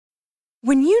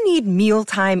When you need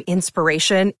mealtime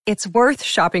inspiration, it's worth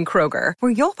shopping Kroger,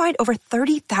 where you'll find over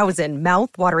 30,000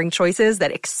 mouth-watering choices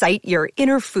that excite your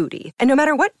inner foodie. And no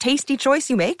matter what tasty choice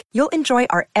you make, you'll enjoy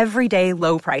our everyday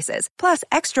low prices, plus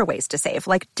extra ways to save,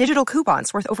 like digital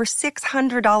coupons worth over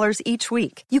 $600 each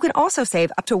week. You can also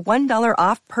save up to $1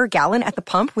 off per gallon at the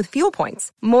pump with fuel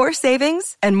points. More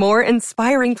savings and more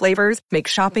inspiring flavors make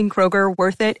shopping Kroger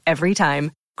worth it every time.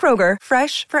 Kroger,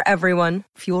 fresh for everyone.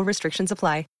 Fuel restrictions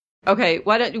apply. Okay,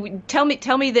 why don't you tell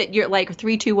me that you're like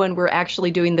 3, 2, 1. We're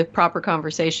actually doing the proper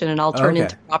conversation, and I'll turn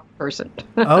into a proper person.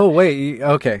 Oh wait,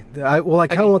 okay. I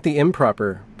kind of want the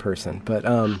improper person, but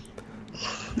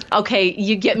Okay,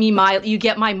 you get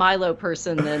my Milo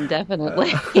person then,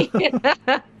 definitely.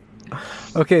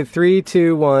 Okay, 3,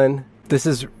 2, 1. This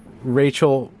is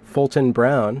Rachel Fulton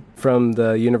Brown from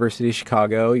the University of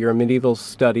Chicago. You're a medieval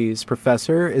studies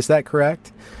professor. Is that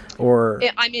correct? Or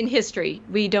I'm in history.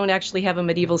 We don't actually have a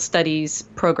medieval studies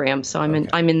program, so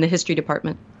I'm in the history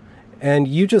department. And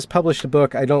you just published a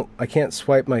book. I can't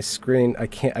swipe my screen. I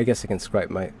guess I can swipe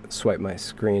my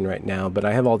screen right now, but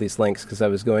I have all these links because I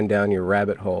was going down your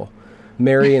rabbit hole.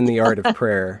 Mary and the Art of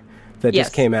Prayer that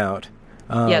just came out.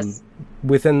 Yes.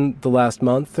 Within the last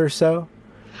month or so?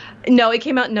 No, it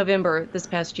came out in November this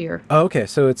past year. Oh, okay,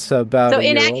 so it's about a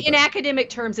year old. In academic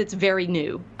terms, it's very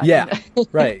new. Yeah,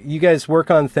 right. You guys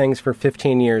work on things for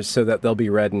 15 years so that they'll be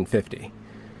read in 50.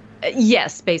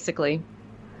 Yes, basically.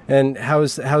 And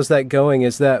how's that going?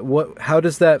 How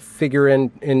does that figure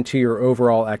into your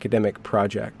overall academic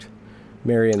project,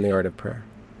 Mary and the Art of Prayer?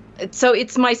 So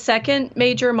it's my second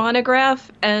major monograph,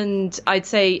 and I'd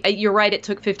say you're right. It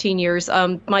took 15 years.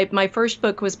 My first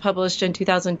book was published in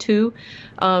 2002,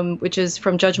 which is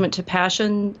From Judgment to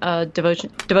Passion: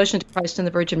 Devotion to Christ and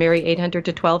the Virgin Mary, 800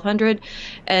 to 1200.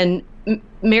 And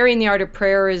Mary and the Art of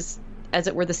Prayer is, as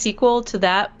it were, the sequel to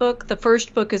that book. The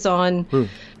first book is on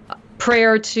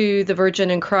prayer to the Virgin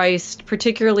and Christ,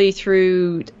 particularly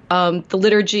through the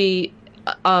liturgy.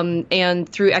 And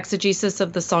through exegesis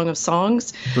of the Song of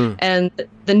Songs. And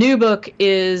the new book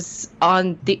is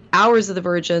on the Hours of the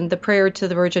Virgin, the prayer to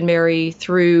the Virgin Mary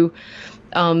through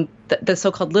the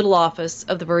so-called Little Office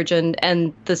of the Virgin.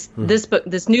 And this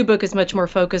new book is much more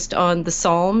focused on the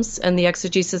Psalms and the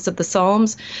exegesis of the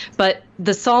Psalms. But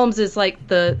the Psalms is like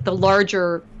the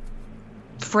larger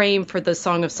frame for the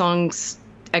Song of Songs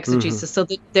exegesis. So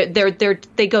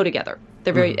they go together.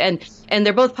 They're very and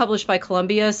they're both published by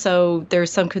Columbia, so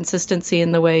there's some consistency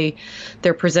in the way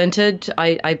they're presented.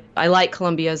 I like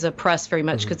Columbia as a press very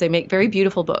much because they make very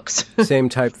beautiful books. Same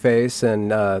typeface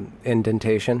and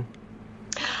indentation.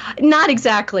 Not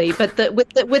exactly, but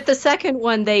with the second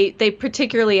one, they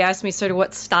particularly asked me sort of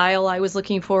what style I was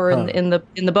looking for in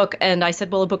the book, and I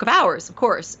said, well, a book of hours, of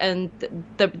course. And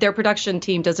their production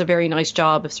team does a very nice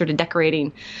job of sort of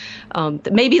decorating,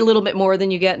 maybe a little bit more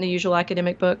than you get in a usual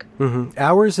academic book.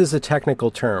 Hours is a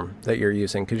technical term that you're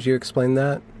using. Could you explain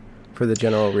that for the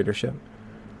general readership?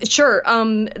 Sure.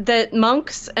 That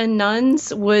monks and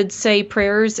nuns would say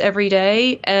prayers every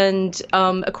day, and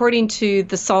according to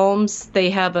the Psalms, they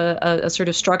have a sort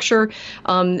of structure.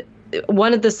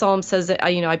 One of the Psalms says that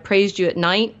I praised you at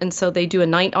night, and so they do a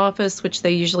night office, which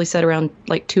they usually said around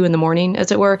like 2 a.m,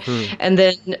 as it were, and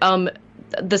then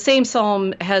the same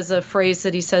psalm has a phrase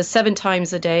that he says 7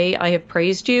 times a day, I have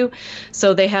praised you.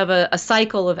 So they have a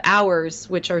cycle of hours,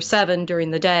 which are 7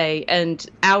 during the day, and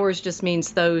hours just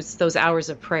means those hours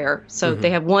of prayer. So they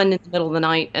have 1 in the middle of the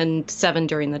night and 7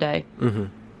 during the day.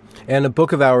 And a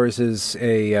book of hours is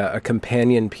a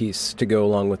companion piece to go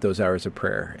along with those hours of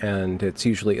prayer, and it's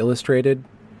usually illustrated.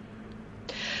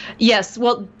 Yes,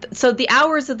 well, so the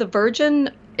Hours of the Virgin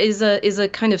is a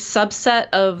kind of subset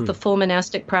of the full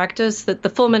monastic practice. That the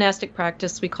full monastic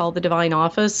practice we call the Divine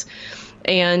Office,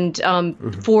 and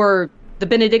for the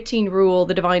Benedictine rule,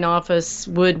 the Divine Office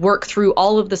would work through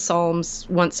all of the Psalms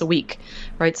once a week,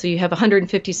 right? So you have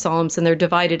 150 Psalms, and they're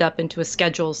divided up into a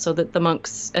schedule so that the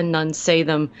monks and nuns say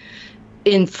them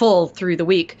in full through the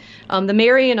week. The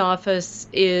Marian Office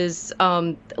is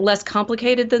less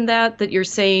complicated than that you're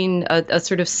saying a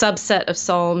sort of subset of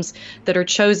Psalms that are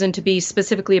chosen to be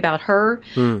specifically about her.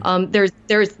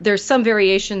 There's some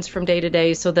variations from day to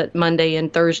day, so that Monday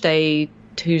and Thursday,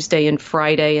 Tuesday and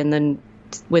Friday, and then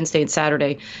Wednesday and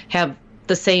Saturday have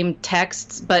the same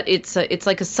texts, but it's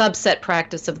like a subset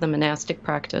practice of the monastic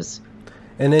practice.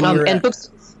 And then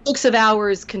books of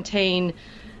hours contain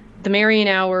the Marian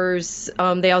hours.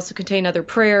 They also contain other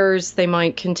prayers. They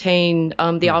might contain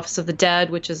the Office of the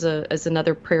Dead, which is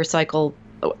another prayer cycle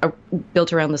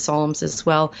built around the Psalms as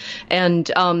well. And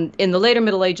in the later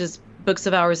Middle Ages, books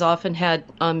of hours often had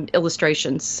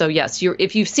illustrations. So yes,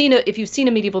 if you've seen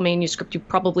a medieval manuscript, you've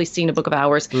probably seen a book of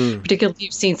hours. Particularly if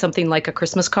you've seen something like a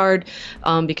Christmas card,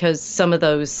 because some of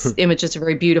those images are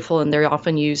very beautiful and they're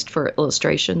often used for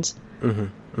illustrations.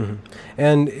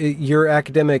 And your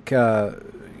academic,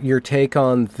 your take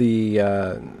on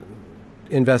the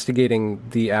investigating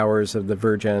the hours of the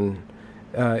Virgin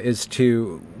is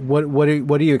to what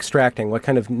are you extracting? What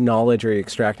kind of knowledge are you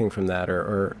extracting from that,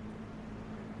 or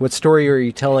what story are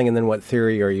you telling, and then what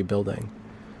theory are you building?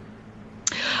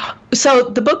 So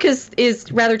the book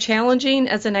is rather challenging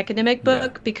as an academic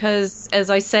book because, as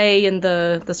I say in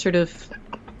the sort of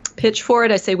pitch for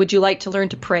it, I say, would you like to learn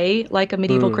to pray like a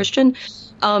medieval Christian?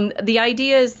 The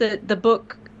idea is that the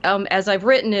book, as I've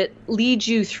written it, leads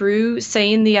you through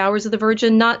saying the hours of the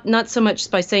Virgin, not so much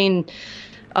by saying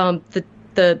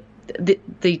the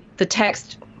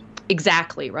text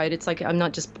exactly, right? It's like I'm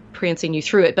not just prancing you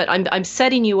through it, but I'm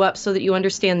setting you up so that you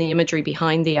understand the imagery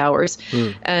behind the hours.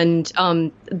 And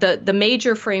the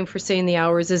major frame for saying the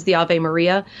hours is the Ave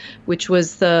Maria, which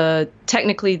was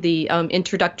technically the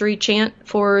introductory chant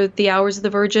for the hours of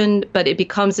the Virgin, but it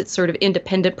becomes its sort of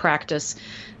independent practice,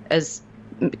 as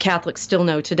Catholics still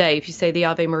know today. If you say the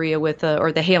Ave Maria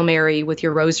or the Hail Mary with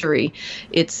your rosary,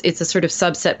 it's a sort of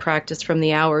subset practice from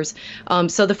the hours.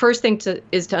 So the first thing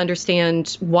is to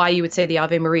understand why you would say the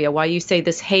Ave Maria, why you say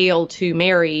this Hail to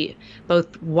Mary,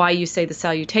 both why you say the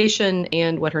salutation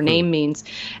and what her name means.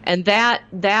 And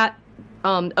that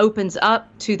opens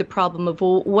up to the problem of,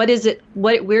 well, what is it?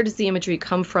 Where does the imagery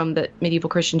come from that medieval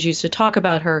Christians used to talk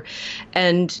about her?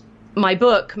 And my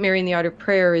book, Mary in the Art of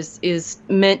Prayer, is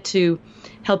meant to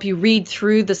help you read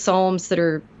through the Psalms that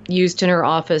are used in her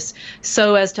office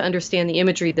so as to understand the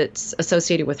imagery that's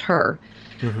associated with her.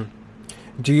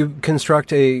 Do you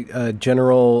construct a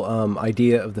general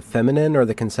idea of the feminine, or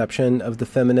the conception of the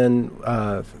feminine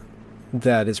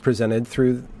that is presented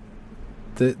through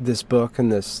this book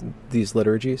and these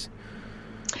liturgies?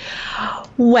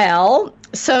 Well,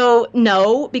 so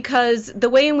no, because the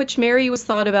way in which Mary was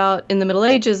thought about in the Middle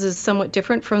Ages is somewhat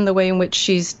different from the way in which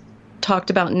she's talked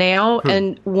about now.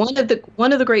 And one of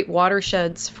the great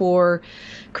watersheds for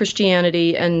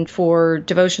Christianity and for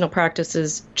devotional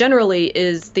practices generally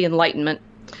is the Enlightenment.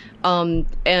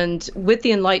 And with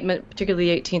the Enlightenment,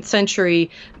 particularly the 18th century,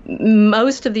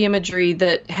 most of the imagery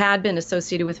that had been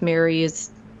associated with Mary is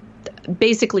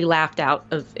basically laughed out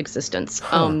of existence.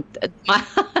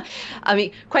 I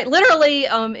mean, quite literally,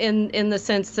 in the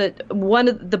sense that one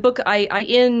of the book, I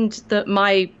end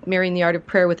my Mary in the Art of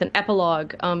Prayer with an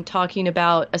epilogue talking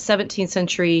about a 17th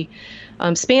century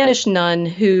Spanish nun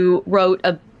who wrote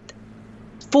a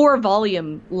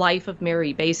 4-volume Life of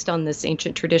Mary based on this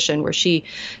ancient tradition, where she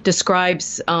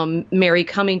describes Mary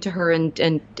coming to her and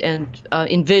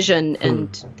in vision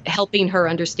and helping her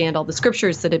understand all the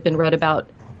scriptures that had been read about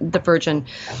the Virgin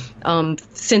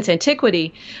since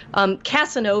antiquity.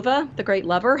 Casanova, the great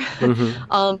lover,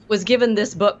 was given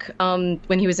this book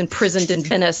when he was imprisoned in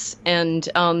Venice, and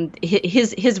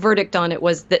his verdict on it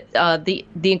was that the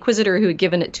inquisitor who had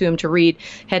given it to him to read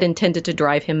had intended to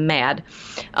drive him mad.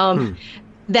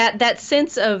 That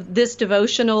sense of this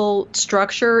devotional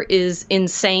structure is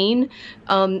insane.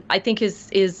 I think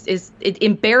it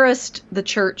embarrassed the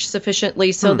church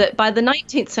sufficiently so that by the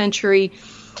 19th century,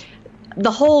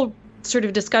 the whole sort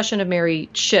of discussion of Mary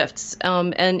shifts.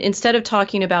 And instead of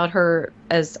talking about her,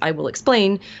 as I will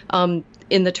explain,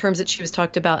 in the terms that she was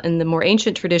talked about in the more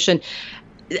ancient tradition,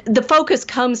 the focus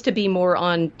comes to be more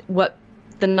on what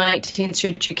the 19th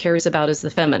century cares about as the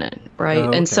feminine, right? Oh,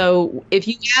 okay. And so if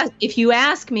you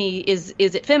ask me, is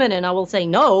it feminine, I will say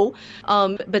no.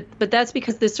 But that's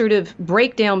because this sort of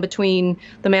breakdown between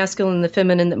the masculine and the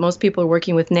feminine that most people are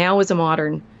working with now is a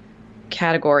modern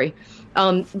category.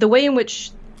 The way in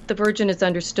which the Virgin is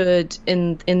understood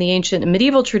in the ancient and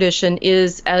medieval tradition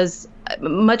is as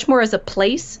much more as a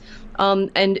place,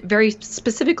 and very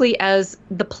specifically as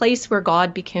the place where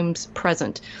God becomes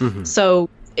present. So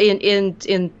in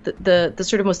the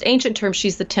sort of most ancient term,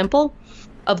 she's the temple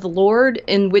of the Lord,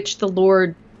 in which the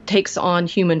Lord takes on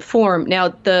human form. Now,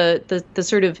 the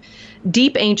sort of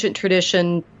deep ancient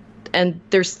tradition, and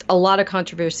there's a lot of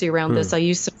controversy around this. I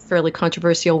use some fairly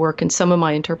controversial work in some of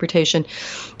my interpretation,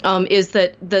 is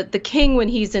that the king, when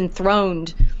he's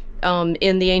enthroned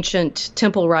in the ancient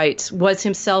temple rites, was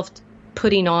himself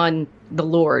putting on the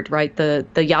Lord, right? The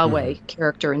Yahweh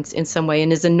character in some way,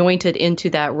 and is anointed into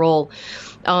that role.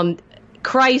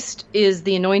 Christ is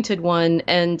the anointed one,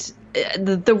 and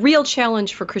the real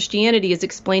challenge for Christianity is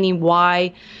explaining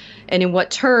why and in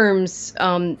what terms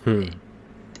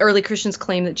early Christians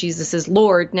claim that Jesus is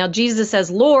Lord. Now, Jesus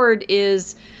as Lord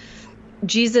is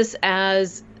Jesus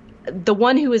as the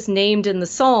one who is named in the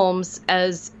Psalms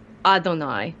as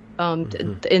Adonai.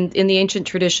 In the ancient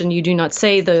tradition, you do not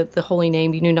say the holy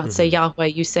name. You do not say Yahweh.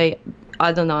 You say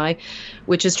Adonai,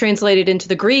 which is translated into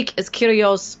the Greek as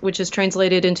Kyrios, which is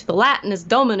translated into the Latin as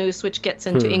Dominus, which gets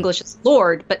into English as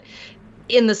Lord. But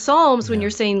in the Psalms, when you're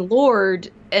saying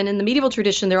Lord, and in the medieval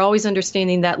tradition, they're always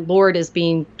understanding that Lord as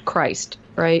being Christ,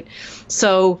 right?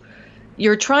 So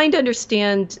you're trying to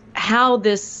understand how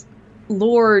this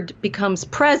Lord becomes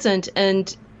present,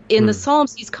 and in the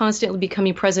Psalms, he's constantly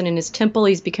becoming present in his temple.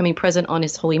 He's becoming present on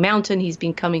his holy mountain. He's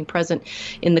becoming present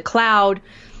in the cloud.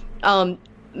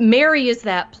 Mary is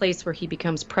that place where he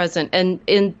becomes present. And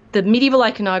in the medieval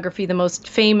iconography, the most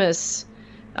famous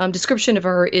description of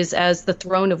her is as the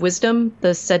throne of wisdom,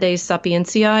 the sede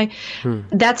sapientiae.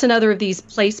 That's another of these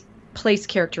place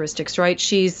characteristics, right?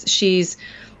 She's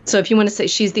so if you want to say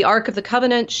she's the Ark of the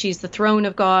Covenant, she's the throne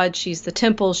of God, she's the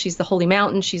temple, she's the holy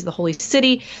mountain, she's the holy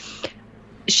city.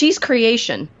 She's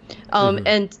creation.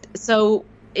 And so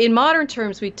in modern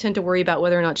terms, we tend to worry about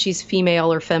whether or not she's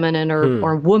female or feminine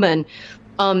or woman.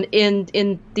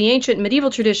 In the ancient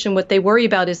medieval tradition, what they worry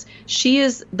about is she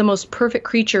is the most perfect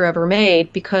creature ever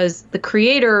made because the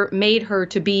Creator made her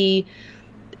to be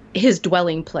his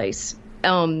dwelling place.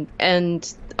 Of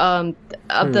the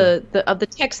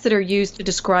texts that are used to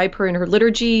describe her in her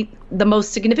liturgy, the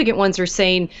most significant ones are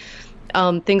saying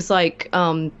things like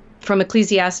from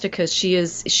Ecclesiasticus, she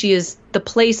is the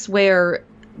place where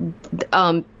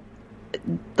the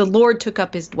Lord took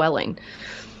up his dwelling.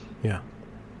 Yeah.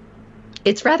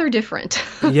 It's rather different.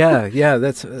 yeah,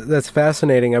 that's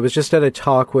fascinating. I was just at a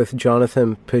talk with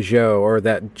Jonathan Pageau, or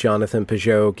that Jonathan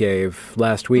Pageau gave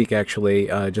last week, actually,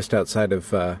 just outside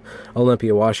of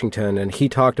Olympia, Washington, and he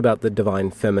talked about the divine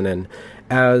feminine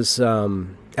as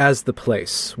the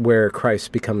place where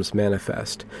Christ becomes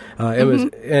manifest.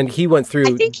 And he went through.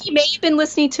 I think he may have been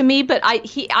listening to me, but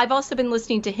I've also been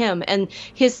listening to him, and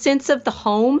his sense of the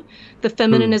home, the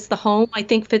feminine as the home, I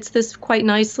think fits this quite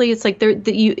nicely. It's like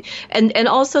and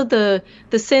also the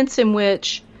sense in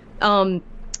which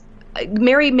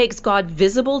Mary makes God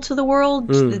visible to the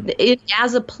world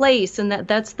as a place, and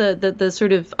that's the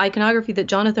sort of iconography that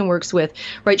Jonathan works with,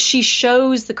 right? She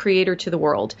shows the Creator to the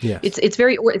world. Yes.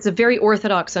 It's a very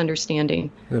orthodox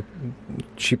understanding.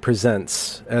 She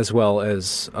presents as well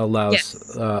as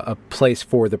allows a place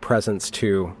for the presence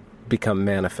to become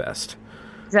manifest.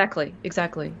 Exactly.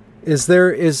 Is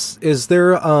there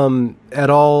at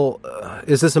all?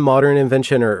 Is this a modern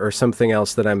invention or something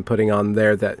else that I'm putting on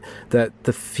there that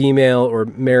the female or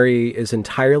Mary is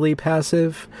entirely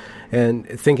passive? And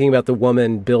thinking about the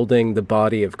woman building the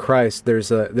body of Christ,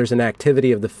 there's an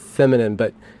activity of the feminine,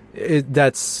 but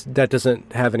that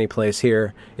doesn't have any place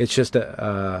here. It's just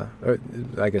I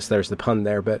guess there's the pun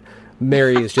there, but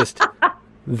Mary is just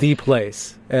the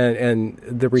place and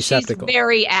the receptacle. She's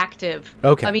very active.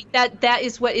 Okay. I mean, that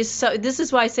is what is so. This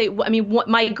is why I say. I mean,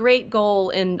 my great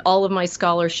goal in all of my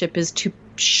scholarship is to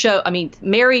show. I mean,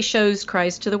 Mary shows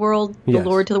Christ to the world, the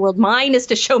Lord to the world. Mine is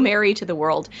to show Mary to the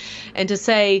world, and to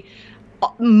say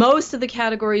most of the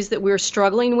categories that we're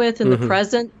struggling with in the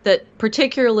present, that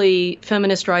particularly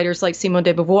feminist writers like Simone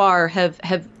de Beauvoir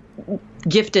have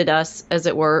gifted us, as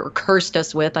it were, or cursed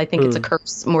us with, I think it's a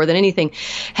curse more than anything,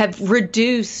 have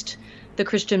reduced the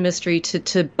Christian mystery to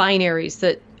binaries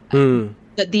that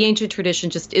the ancient tradition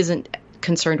just isn't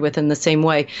concerned with in the same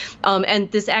way.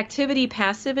 And this activity,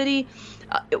 passivity,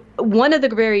 one of the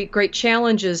very great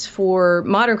challenges for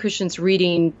modern Christians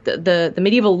reading the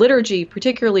medieval liturgy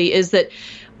particularly is that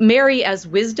Mary as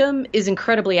wisdom is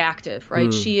incredibly active,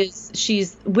 right?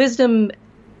 She's wisdom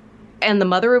and the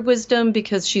mother of wisdom,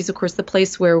 because she's, of course, the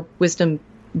place where wisdom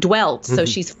dwelt. So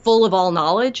she's full of all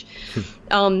knowledge.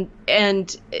 And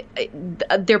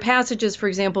there are passages, for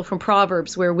example, from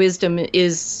Proverbs where wisdom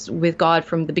is with God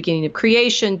from the beginning of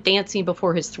creation, dancing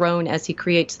before his throne as he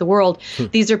creates the world.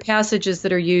 These are passages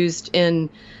that are used in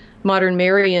modern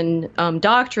Marian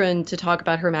doctrine to talk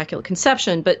about her immaculate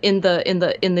conception. But in the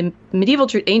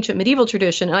ancient medieval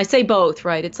tradition, and I say both,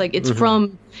 right? It's like it's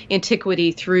from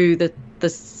antiquity through the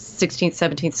 16th,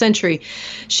 17th century,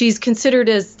 she's considered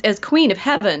as queen of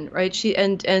heaven, right? She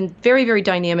and very, very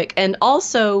dynamic. And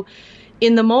also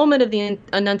in the moment of the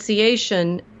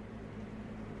Annunciation,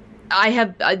 I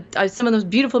have some of those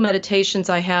beautiful meditations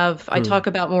I talk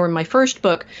about more in my first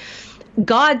book.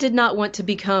 God did not want to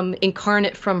become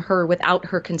incarnate from her without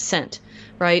her consent,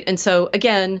 right? And so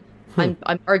again,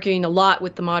 I'm arguing a lot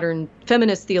with the modern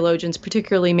feminist theologians,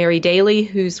 particularly Mary Daly,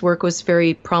 whose work was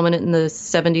very prominent in the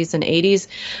 70s and 80s.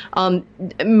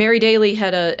 Mary Daly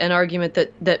had an argument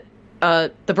that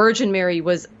the Virgin Mary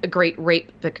was a great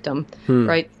rape victim,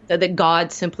 right? That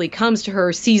God simply comes to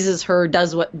her, seizes her,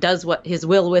 does what His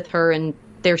will with her, and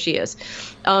there she is.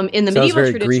 In the medieval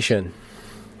very tradition,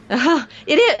 Grecian.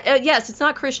 It is. Yes, it's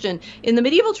not Christian. In the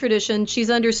medieval tradition, she's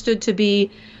understood to be,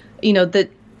 that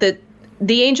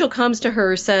the angel comes to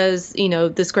her, says,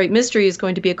 this great mystery is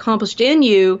going to be accomplished in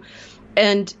you,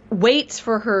 and waits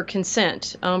for her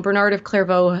consent. Bernard of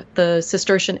Clairvaux, the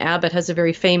Cistercian abbot, has a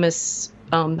very famous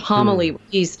homily.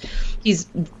 He's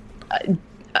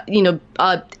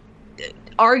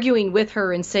arguing with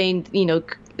her and saying,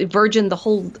 Virgin, the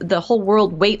whole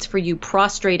world waits for you,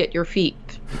 prostrate at your feet,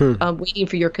 waiting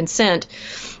for your consent.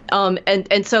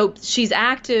 And so she's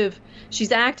active.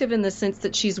 She's active in the sense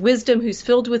that she's wisdom, who's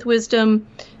filled with wisdom,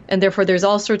 and therefore there's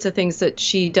all sorts of things that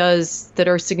she does that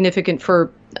are significant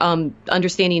for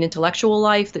understanding intellectual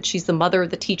life. That she's the mother,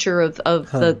 the teacher of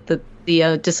the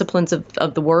disciplines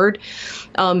of the word.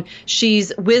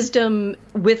 She's wisdom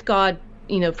with God,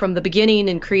 from the beginning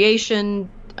in creation,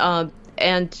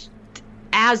 and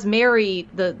as Mary,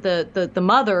 the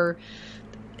mother,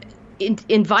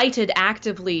 invited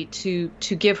actively to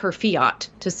give her fiat,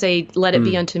 to say, let it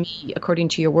be unto me according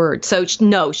to your word. So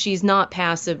no, she's not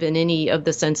passive in any of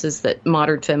the senses that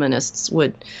modern feminists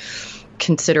would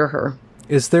consider her.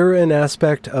 Is there an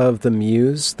aspect of the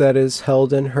muse that is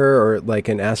held in her, or like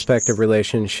an aspect of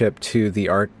relationship to the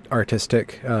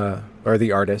artistic, or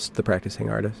the artist, the practicing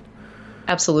artist?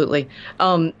 Absolutely.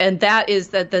 And that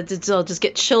I'll just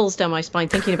get chills down my spine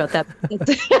thinking about that.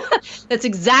 That's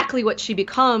exactly what she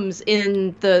becomes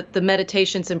in the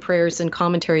meditations and prayers and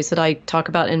commentaries that I talk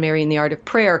about in Mary and the Art of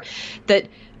Prayer.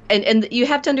 And you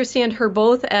have to understand her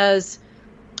both as,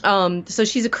 so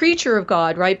she's a creature of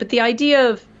God, right? But the idea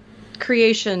of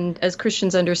creation, as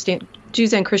Christians understand,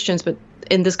 Jews and Christians, but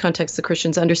in this context, the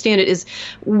Christians understand it, is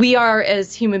we are,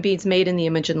 as human beings, made in the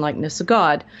image and likeness of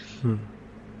God.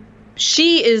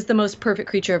 She is the most perfect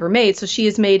creature ever made, so she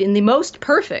is made in the most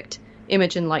perfect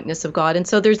image and likeness of God. And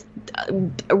so there's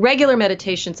regular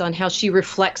meditations on how she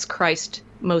reflects Christ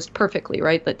most perfectly,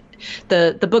 right?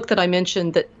 That the book that I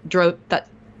mentioned that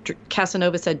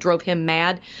Casanova said drove him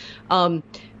mad,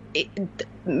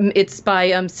 it's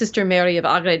by Sister Mary of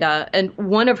Agreda, and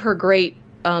one of her great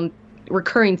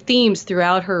recurring themes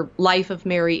throughout her life of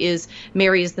Mary is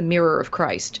the mirror of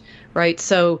Christ, right?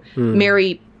 So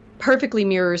Mary perfectly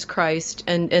mirrors Christ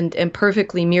and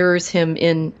perfectly mirrors him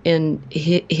in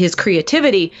his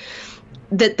creativity.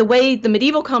 That the way the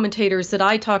medieval commentators that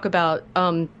I talk about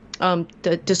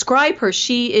describe her,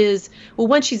 she is, well,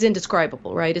 one, she's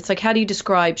indescribable, right? It's like, how do you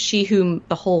describe she whom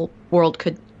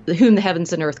whom the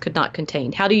heavens and earth could not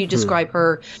contain? How do you describe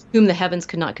her whom the heavens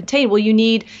could not contain? Well, you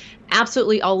need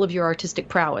absolutely all of your artistic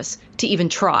prowess to even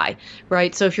try,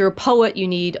 right? So if you're a poet, you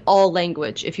need all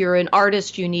language. If you're an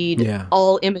artist, you need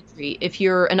all imagery. If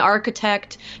you're an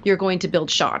architect, you're going to build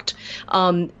Chartres.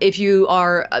 If you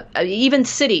are even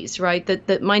cities, right?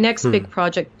 That my next big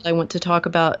project I want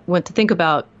to think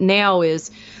about now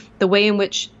is the way in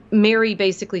which Mary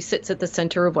basically sits at the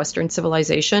center of Western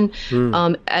civilization,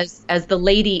 as the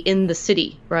lady in the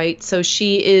city, right? So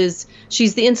she's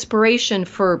the inspiration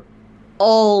for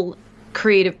all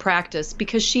creative practice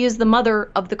because she is the mother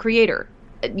of the creator.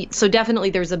 So definitely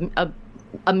there's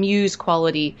a muse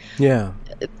quality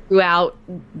throughout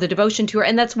the devotion to her.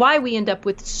 And that's why we end up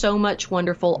with so much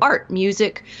wonderful art,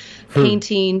 music,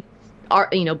 painting,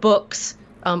 art, books,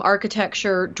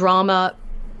 architecture, drama.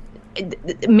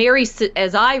 Mary,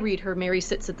 as I read her, Mary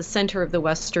sits at the center of the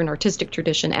Western artistic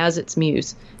tradition as its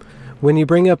muse. When you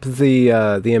bring up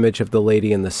the image of the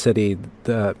lady in the city,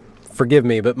 forgive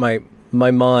me, but my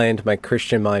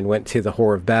Christian mind went to the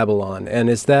Whore of Babylon, and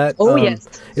is that yes,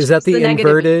 is that the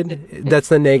inverted? Negative. That's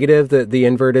the negative, the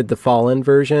inverted, the fallen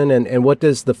version, and what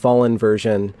does the fallen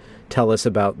version tell us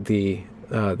about the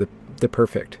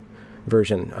perfect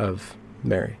version of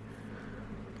Mary?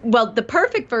 Well, the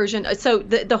perfect version. So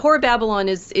the Whore of Babylon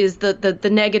is the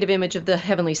negative image of the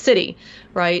heavenly city,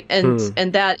 right? And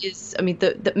that is,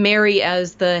 the Mary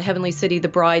as the heavenly city, the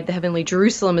bride, the heavenly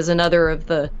Jerusalem is another of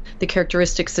the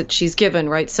characteristics that she's given,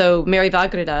 right? So Mary of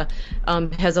Agreda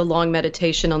has a long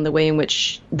meditation on the way in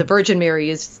which the Virgin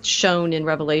Mary is shown in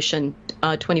Revelation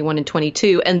 21 and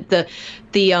 22, and the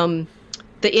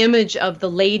image of the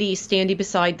lady standing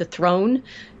beside the throne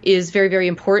is very, very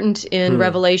important in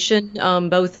Revelation.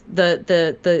 Both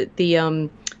the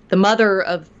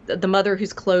mother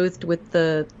who's clothed with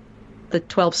the the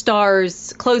 12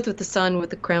 stars, clothed with the sun with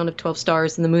the crown of 12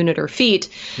 stars and the moon at her feet.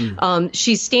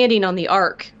 She's standing on the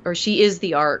ark, or she is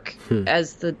the ark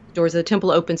as the doors of the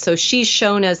temple open. So she's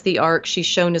shown as the ark. She's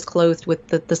shown as clothed with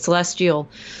the celestial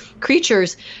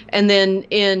creatures. And then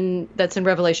that's in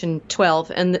Revelation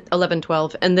 12 and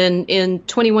 11:12. And then in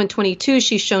 21:22,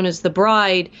 she's shown as the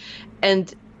bride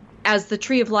and as the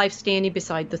tree of life standing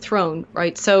beside the throne,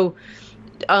 right? So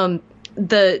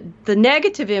the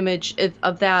negative image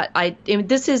of that,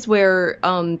 this is where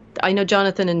I know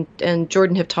Jonathan and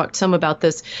Jordan have talked some about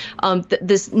this.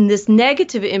 This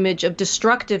negative image of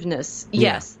destructiveness,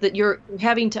 yes, that you're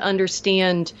having to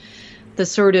understand the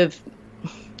sort of,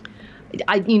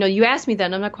 you asked me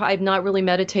that, and I've not really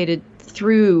meditated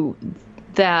through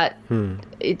that.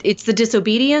 It's the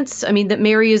disobedience. I mean, that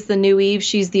Mary is the new Eve.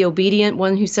 She's the obedient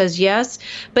one who says yes.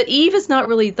 But Eve is not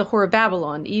really the whore of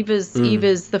Babylon. Eve is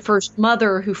the first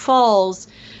mother who falls,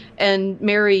 and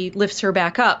Mary lifts her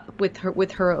back up with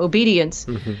her obedience.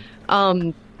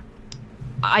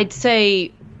 I'd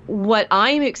say what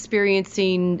I'm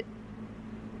experiencing,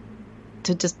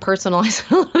 to just personalize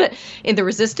it a little bit, in the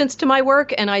resistance to my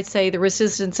work, and I'd say the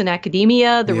resistance in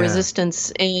academia, the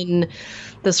resistance in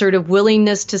the sort of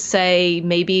willingness to say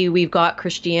maybe we've got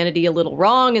Christianity a little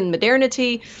wrong and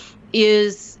modernity,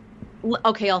 is,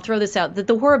 okay, I'll throw this out, that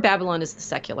the whore of Babylon is the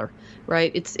secular,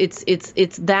 right?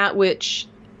 It's that which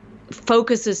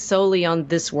focuses solely on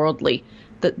this worldly,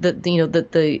 the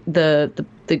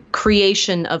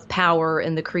creation of power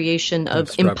and the creation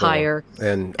of empire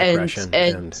and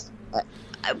oppression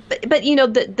but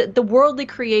the worldly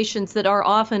creations that are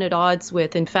often at odds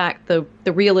with, in fact, the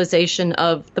realization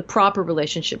of the proper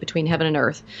relationship between heaven and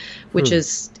earth, which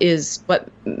is what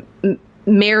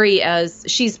Mary, as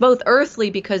she's both earthly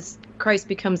because Christ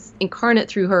becomes incarnate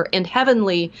through her, and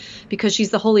heavenly because she's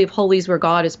the Holy of Holies where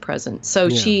God is present. So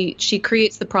she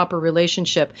creates the proper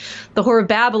relationship. The whore of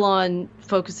Babylon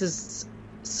focuses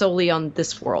solely on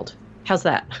this world. How's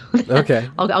that? Okay.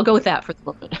 I'll go with that for the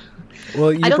moment.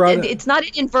 Well, it's not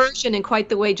an inversion in quite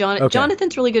the way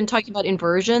Jonathan's really good at talking about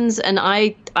inversions, and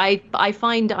I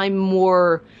find I'm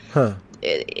more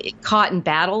caught in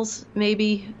battles,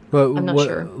 maybe. Well, I'm not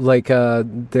sure. Like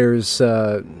there's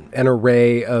an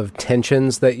array of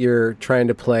tensions that you're trying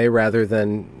to play rather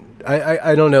than,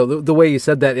 I don't know, the way you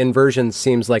said that, inversion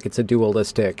seems like it's a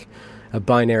dualistic, a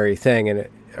binary thing. And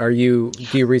do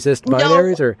you resist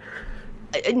binaries?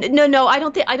 No. No, I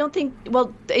don't think.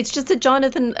 Well, it's just that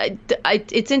Jonathan.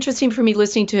 It's interesting for me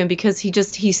listening to him because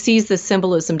he sees the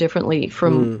symbolism differently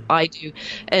from I do,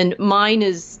 and mine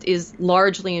is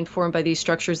largely informed by these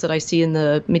structures that I see in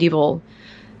the medieval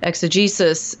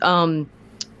exegesis, and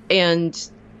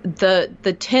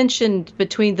the tension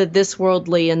between this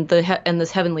worldly and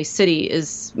this heavenly city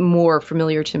is more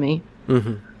familiar to me.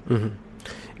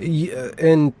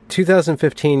 In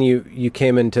 2015, you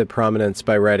came into prominence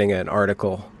by writing an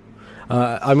article.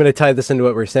 I'm going to tie this into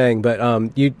what we're saying,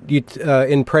 but you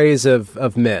in praise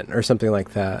of men or something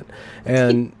like that,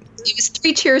 and it was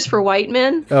 3 cheers for white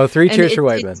men. Oh, 3 cheers for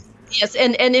white men. Yes,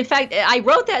 and in fact, I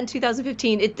wrote that in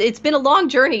 2015. It's been a long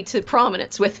journey to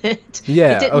prominence with it.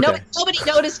 Yeah, nobody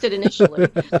noticed it initially.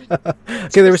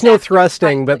 Okay, there was no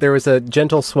thrusting, but there was a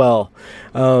gentle swell.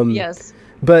 Yes.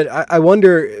 But I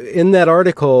wonder, in that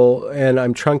article, and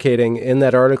I'm truncating, in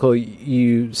that article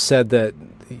you said that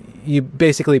you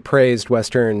basically praised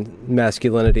Western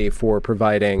masculinity for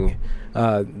providing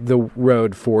the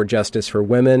road for justice for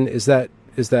women. Is that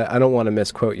I don't want to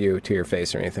misquote you to your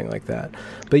face or anything like that.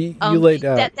 But you laid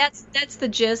out... That's the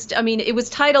gist. I mean, it was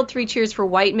titled 3 Cheers for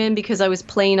White Men because I was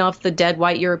playing off the dead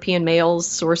white European males,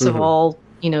 source of all,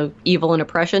 evil and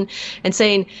oppression, and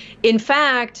saying, in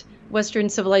fact, Western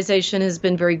civilization has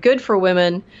been very good for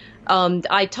women.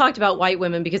 I talked about white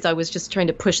women because I was just trying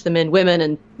to push them in women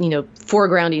and,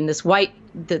 foregrounding this white,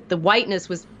 the whiteness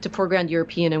was to foreground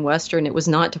European and Western. It was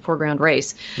not to foreground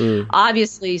race.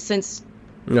 Obviously, since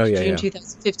June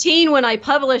 2015, when I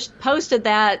posted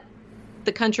that,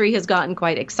 the country has gotten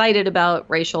quite excited about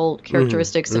racial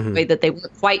characteristics in a way that they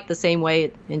weren't quite the same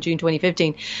way in June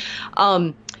 2015.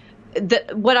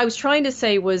 What I was trying to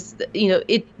say was,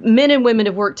 men and women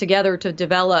have worked together to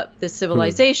develop this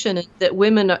civilization, and that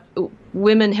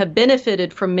women have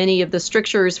benefited from many of the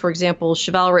strictures, for example,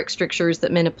 chivalric strictures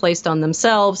that men have placed on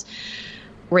themselves.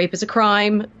 Rape is a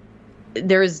crime.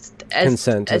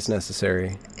 Consent is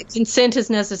necessary. Consent is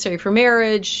necessary for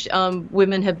marriage.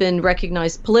 Women have been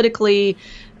recognized politically,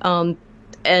 and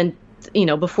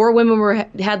before women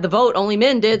had the vote, only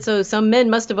men did. So some men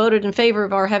must have voted in favor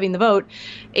of our having the vote,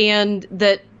 and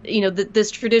that that this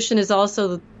tradition is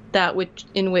also that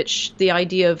in which the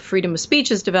idea of freedom of speech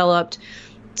is developed,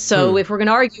 So if we're going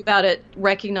to argue about it,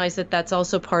 recognize that that's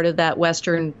also part of that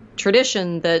Western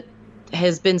tradition that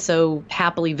has been so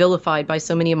happily vilified by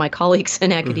so many of my colleagues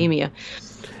in academia.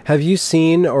 Have you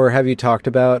seen, or have you talked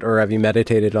about, or have you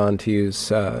meditated on, to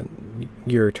use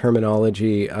your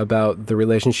terminology, about the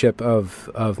relationship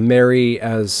of Mary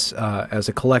as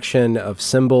a collection of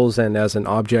symbols and as an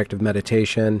object of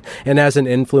meditation and as an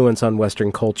influence on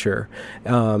Western culture?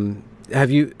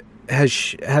 Have you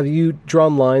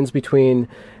drawn lines between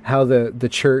how the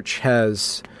church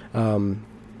has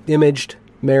imaged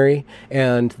Mary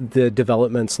and the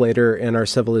developments later in our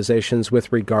civilizations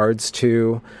with regards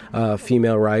to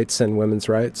female rights and women's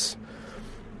rights?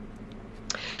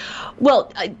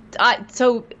 Well,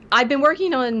 so I've been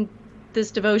working on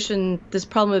this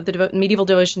problem of the medieval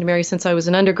devotion to Mary since I was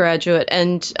an undergraduate,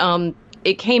 and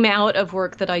it came out of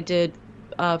work that I did,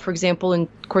 for example, in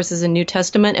courses in New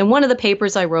Testament. And one of the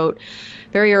papers I wrote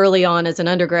very early on as an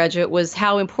undergraduate was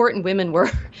how important women were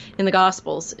in the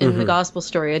Gospels, in the Gospel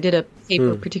story. I did a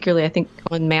paper particularly, I think,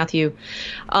 on Matthew.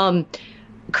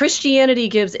 Christianity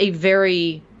gives a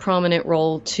very prominent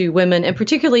role to women, and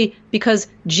particularly because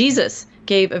Jesus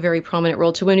gave a very prominent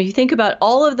role to women. If you think about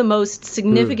all of the most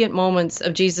significant moments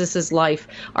of Jesus's life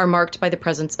are marked by the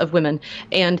presence of women,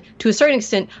 and to a certain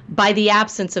extent by the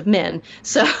absence of men.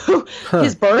 So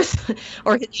his birth,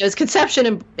 or his conception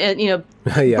and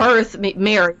birth,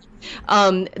 Mary,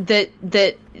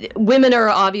 that women are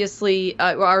obviously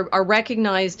are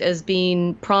recognized as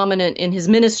being prominent in his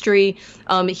ministry.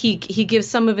 He gives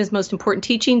some of his most important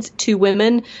teachings to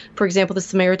women, for example, the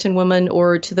Samaritan woman,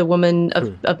 or to the woman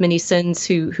of many sins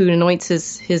who anoints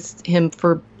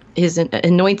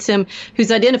anoints him,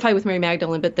 who's identified with Mary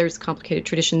Magdalene, but there's complicated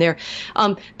tradition there.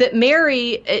 That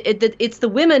Mary, it's the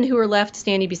women who are left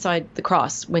standing beside the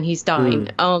cross when he's dying.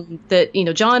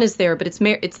 John is there, but it's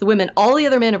the women. All the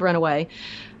other men have run away,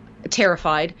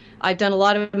 terrified. I've done a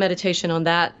lot of meditation on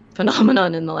that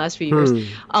phenomenon in the last few years.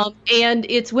 And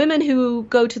it's women who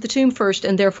go to the tomb first,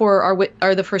 and therefore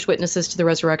are the first witnesses to the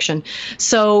resurrection.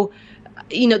 So,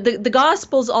 the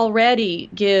Gospels already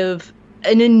give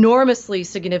an enormously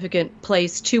significant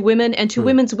place to women and to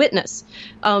women's witness.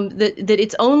 That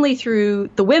it's only through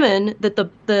the women that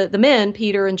the men,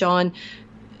 Peter and John,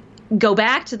 go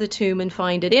back to the tomb and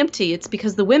find it empty. It's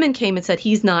because the women came and said,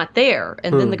 he's not there.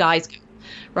 And then the guys go,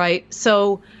 right?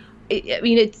 So,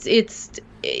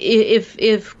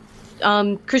 if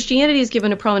Christianity is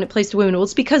given a prominent place to women, well,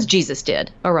 it's because Jesus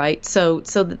did. All right. So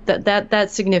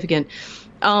that's significant.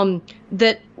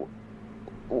 That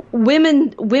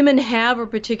women have a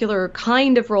particular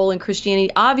kind of role in Christianity.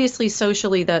 Obviously,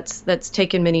 socially, that's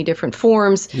taken many different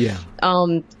forms. Yeah.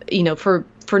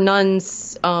 For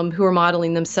nuns who are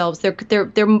modeling themselves, they're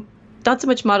not so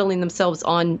much modeling themselves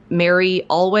on Mary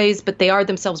always, but they are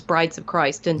themselves brides of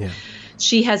Christ, and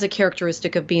she has a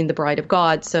characteristic of being the bride of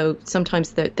God. So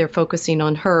sometimes they're focusing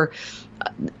on her.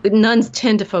 Nuns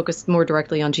tend to focus more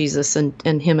directly on Jesus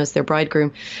and him as their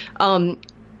bridegroom.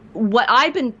 What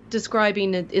I've been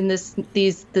describing in this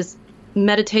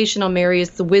meditation on Mary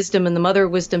is the wisdom and the mother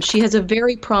of wisdom. She has a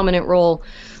very prominent role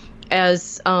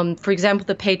as, for example,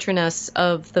 the patroness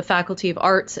of the Faculty of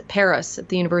Arts at Paris, at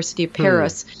the University of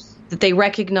Paris, that they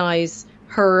recognize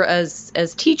her as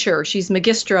teacher. She's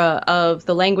magistra of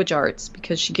the language arts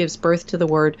because she gives birth to the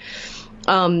word.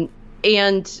 To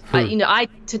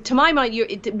my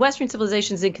mind, Western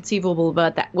civilization is inconceivable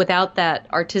about that without that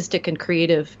artistic and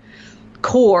creative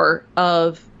core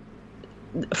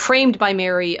framed by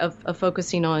Mary of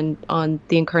focusing on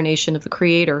the incarnation of the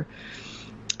Creator.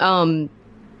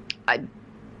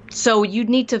 So you'd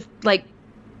need to,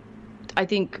 I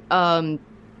think,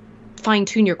 fine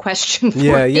tune your question for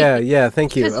me. Yeah.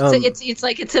 Thank you.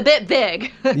 It's a bit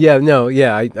big.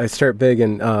 I start big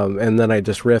and then I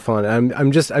just riff on it.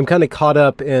 I'm kind of caught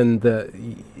up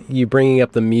in you bringing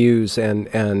up the muse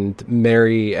and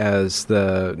Mary as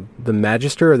the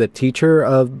magister or the teacher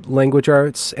of language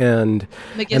arts and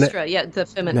magistra, the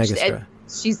feminine. Magistra.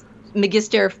 She's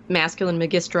magister masculine,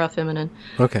 magistra feminine.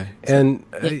 Okay, and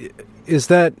is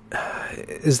that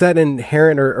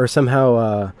inherent or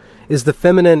somehow? Is the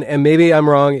feminine, and maybe I'm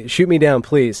wrong, shoot me down,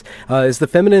 please, is the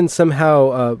feminine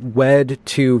somehow wed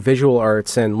to visual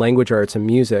arts and language arts and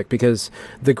music? Because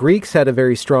the Greeks had a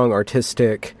very strong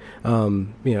artistic,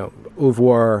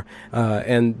 oeuvre,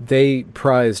 and they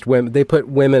prized women. They put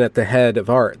women at the head of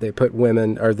art. They put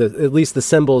women, or at least the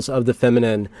symbols of the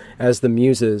feminine as the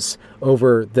muses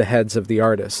over the heads of the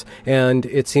artists. And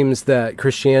it seems that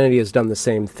Christianity has done the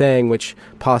same thing, which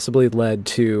possibly led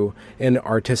to an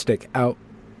artistic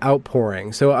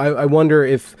outpouring. So I wonder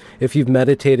if you've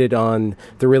meditated on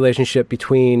the relationship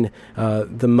between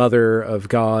the Mother of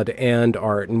God and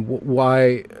art, and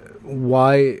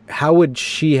how would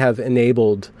she have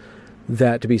enabled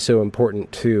that to be so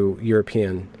important to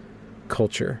European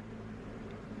culture?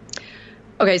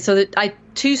 Okay, so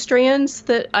two strands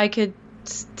that I could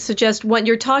suggest. One,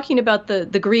 you're talking about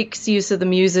the Greeks' use of the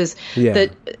muses. Yeah.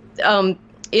 That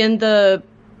in the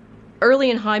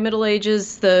early and high Middle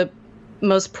Ages, the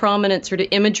most prominent sort of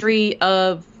imagery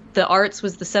of the arts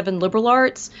was the seven liberal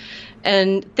arts.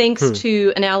 And thanks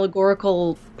to an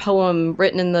allegorical poem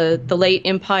written in the late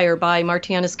Empire by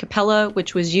Martianus Capella,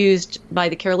 which was used by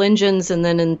the Carolingians and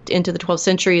then into the 12th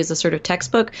century as a sort of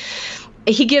textbook,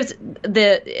 he gives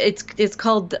it's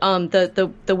called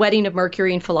the Wedding of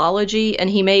Mercury in Philology, and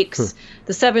he makes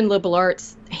the seven liberal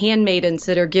arts handmaidens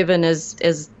that are given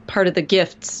as part of the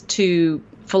gifts to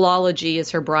philology as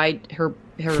her bride, her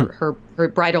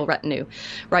bridal retinue,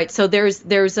 right? So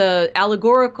there's a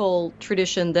allegorical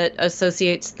tradition that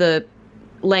associates the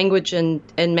language and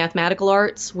mathematical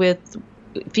arts with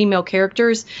female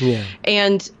characters,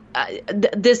 and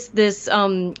this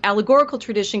allegorical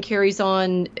tradition carries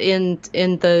on in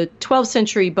the 12th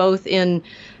century, both in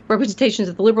representations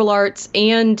of the liberal arts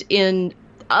and in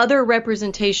other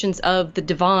representations of the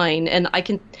divine. And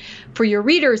for your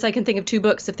readers, I can think of two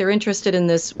books if they're interested in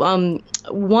this.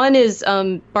 One is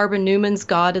Barbara Newman's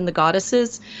God and the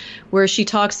Goddesses, where she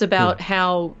talks about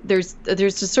how there's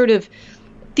a sort of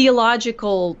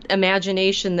theological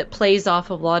imagination that plays off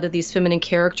of a lot of these feminine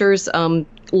characters,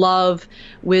 love,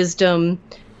 wisdom.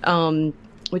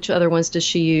 Which other ones does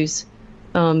she use?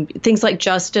 Things like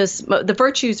justice. The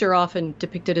virtues are often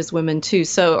depicted as women too,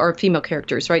 or female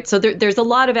characters, right? So there's a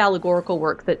lot of allegorical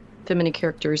work that feminine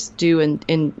characters do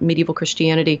in medieval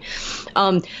Christianity.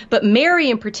 But Mary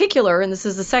in particular, and this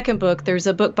is the second book, there's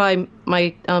a book by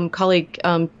my colleague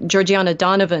Georgiana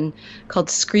Donovan called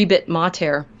Scribit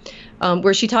Mater,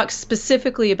 where she talks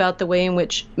specifically about the way in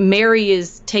which Mary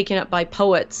is taken up by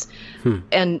poets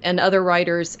and other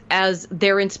writers as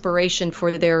their inspiration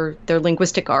for their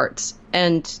linguistic arts.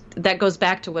 And that goes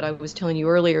back to what I was telling you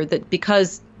earlier, that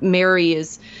because Mary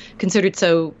is considered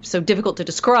so difficult to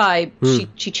describe,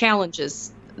 she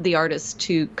challenges the artist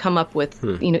to come up with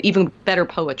even better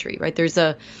poetry, right? There's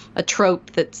a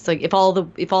trope that's like if all the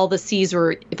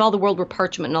world were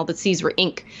parchment and all the seas were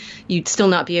ink, you'd still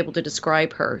not be able to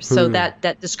describe her. So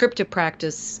that descriptive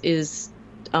practice is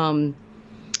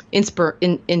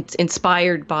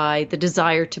inspired by the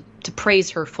desire to praise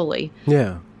her fully.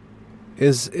 Yeah.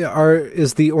 Is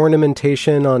the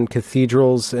ornamentation on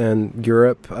cathedrals in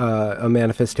Europe a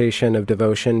manifestation of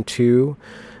devotion to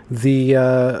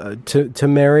to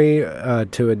Mary,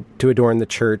 to adorn the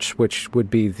church, which would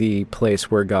be the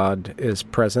place where God is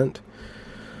present?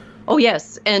 Oh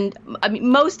yes, and I mean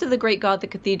most of the great Gothic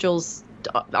cathedrals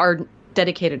are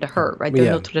dedicated to her, right?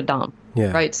 They're Notre Dame,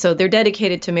 right? So they're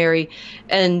dedicated to Mary,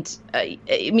 and I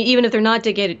mean, even if they're not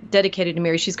dedicated to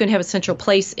Mary, she's going to have a central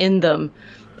place in them,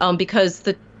 because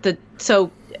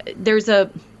so there's a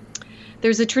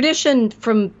tradition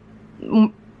from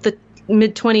the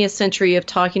mid-20th century of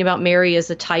talking about Mary as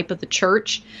a type of the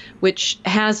church, which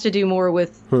has to do more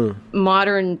with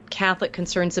modern Catholic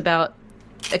concerns about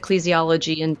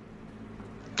ecclesiology and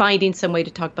finding some way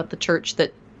to talk about the church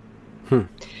that.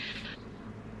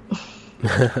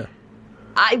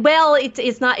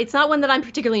 It's not one that I'm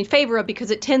particularly in favor of,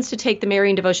 because it tends to take the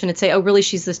Marian devotion and say, oh, really,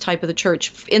 she's this type of the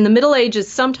church. In the Middle Ages,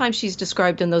 sometimes she's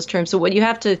described in those terms. So what you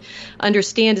have to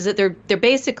understand is that they're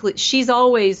basically, she's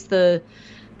always the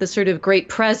sort of great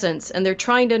presence, and they're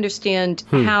trying to understand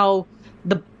how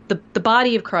the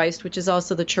body of Christ, which is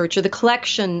also the church, or the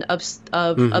collection of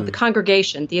the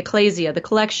congregation, the ecclesia, the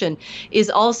collection, is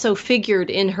also figured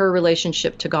in her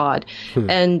relationship to God.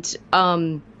 And this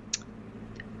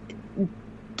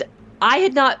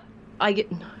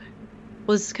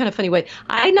is kind of funny way.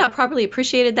 I had not properly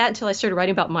appreciated that until I started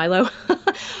writing about Milo.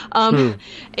 And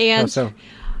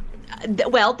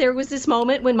well, there was this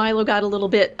moment when Milo got a little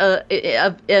bit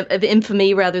of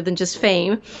infamy rather than just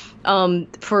fame,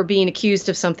 for being accused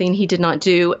of something he did not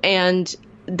do, and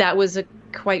that was a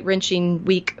quite wrenching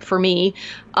week for me.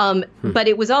 But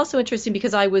it was also interesting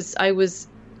because I was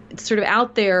sort of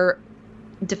out there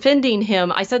defending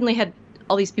him. I suddenly had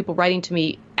all these people writing to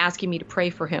me asking me to pray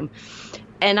for him,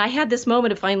 and I had this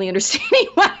moment of finally understanding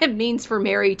what it means for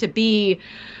Mary to be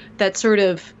that sort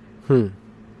of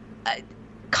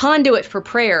conduit for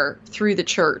prayer through the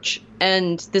church.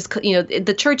 And this,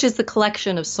 the church is the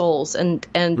collection of souls, and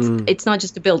it's not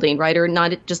just a building, right, or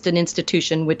not just an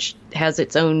institution which has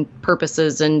its own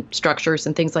purposes and structures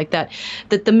and things like that.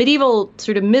 That the medieval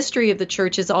sort of mystery of the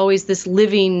church is always this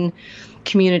living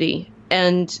community,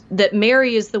 and that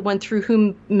Mary is the one through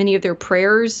whom many of their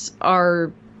prayers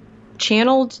are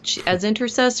channeled as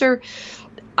intercessor.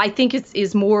 I think it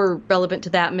is more relevant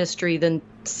to that mystery than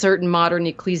certain modern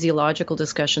ecclesiological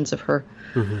discussions of her.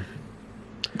 Mm-hmm.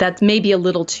 That may be a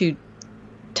little too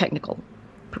technical.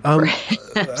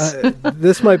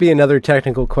 This might be another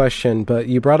technical question, but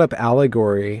you brought up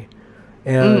allegory,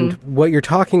 and what you're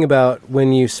talking about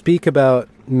when you speak about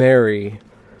Mary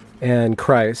and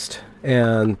Christ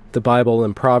and the Bible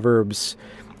and Proverbs,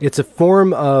 it's a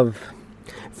form of,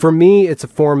 for me, it's a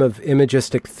form of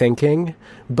imagistic thinking,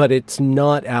 but it's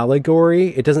not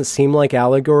allegory. It doesn't seem like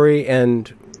allegory,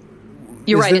 and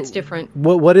you're right, it's different.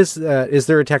 What is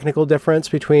there a technical difference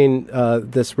between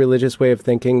this religious way of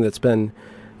thinking that's been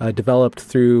developed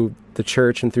through the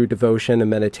church and through devotion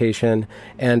and meditation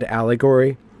and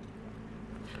allegory?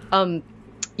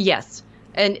 Yes.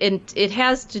 And it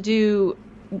has to do,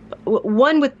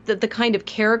 one, with the kind of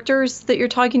characters that you're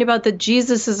talking about, that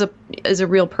Jesus is a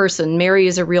real person, Mary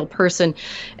is a real person,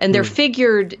 and they're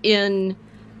figured in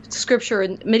Scripture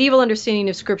and medieval understanding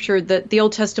of Scripture. That the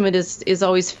Old Testament is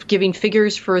always giving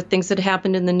figures for things that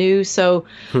happened in the New. So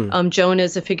Jonah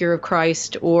is a figure of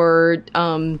Christ, or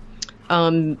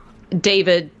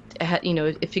David,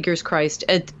 figures Christ.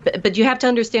 But you have to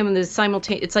understand when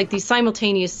it's like these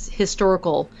simultaneous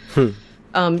historical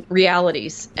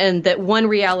realities, and that one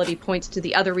reality points to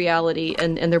the other reality,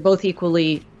 and they're both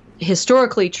equally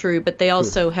historically true, but they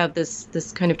also have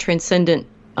this kind of transcendent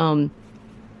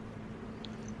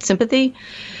sympathy.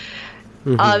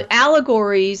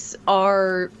 Allegories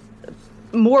are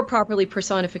more properly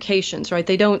personifications, right?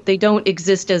 They don't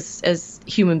exist as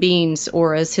human beings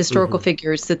or as historical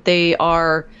figures. That they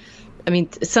are,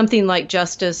 something like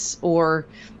justice or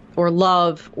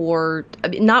love, or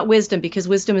not wisdom, because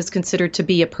wisdom is considered to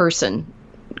be a person.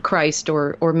 Christ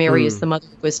or Mary is the mother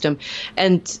of wisdom,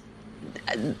 and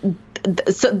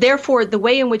so therefore the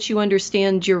way in which you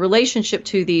understand your relationship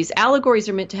to these allegories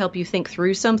are meant to help you think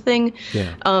through something.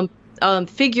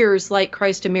 Figures like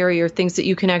Christ and Mary are things that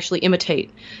you can actually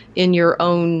imitate in your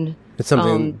own it's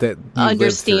something that you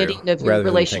understanding of your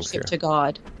relationship to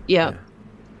God.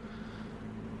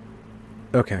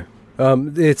 Okay.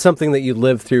 It's something that you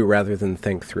live through rather than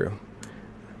think through.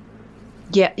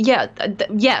 Yes,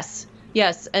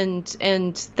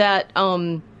 and that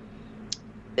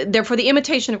therefore the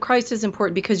imitation of Christ is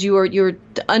important, because you're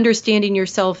understanding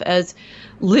yourself as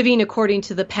living according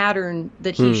to the pattern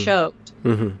that he showed.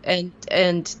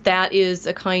 And that is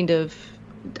a kind of,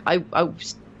 I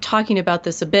was talking about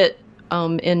this a bit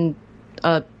in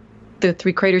the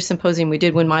Three Craters Symposium we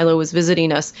did when Milo was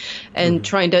visiting us, and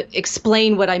trying to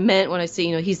explain what I meant when I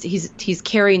say, he's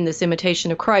carrying this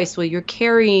imitation of Christ. Well, you're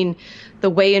carrying the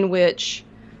way in which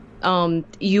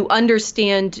you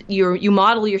understand, you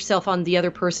model yourself on the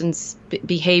other person's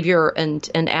behavior and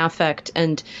affect,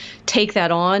 and take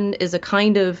that on as a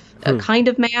kind of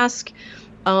mask,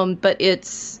 but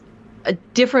it's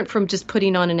different from just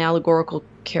putting on an allegorical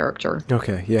character.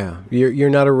 Okay, yeah, you're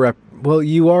not a well,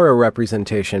 you are a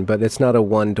representation, but it's not a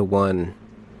one-to-one.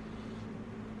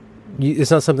 It's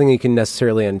not something you can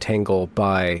necessarily untangle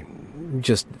by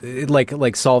just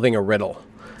like solving a riddle.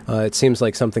 It seems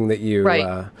like something that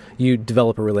you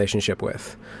develop a relationship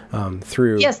with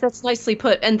through. Yes, that's nicely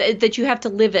put, and that you have to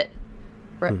live it.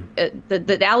 Right.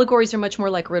 The allegories are much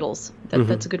more like riddles.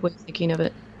 That's a good way of thinking of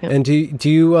it. Yeah. And do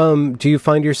you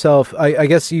find yourself? I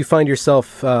guess you find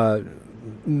yourself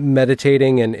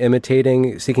meditating and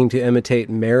imitating, seeking to imitate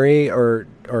Mary or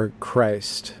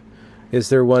Christ. Is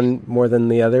there one more than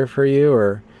the other for you,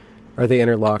 or are they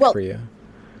interlocked for you?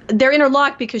 They're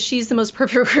interlocked because she's the most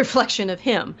perfect reflection of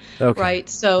him, right?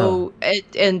 So,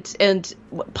 and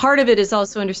part of it is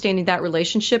also understanding that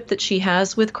relationship that she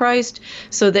has with Christ,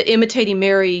 so that imitating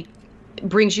Mary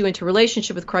brings you into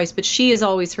relationship with Christ, but she is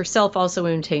always herself also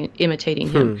imitating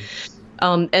him.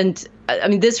 And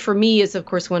this for me is, of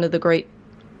course, one of the great,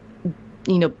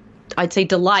 I'd say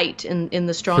delight in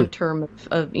the strong term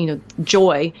of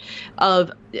joy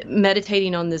of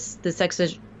meditating on this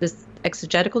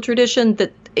exegetical tradition,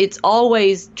 that it's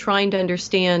always trying to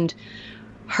understand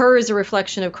her as a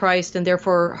reflection of Christ, and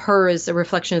therefore her as a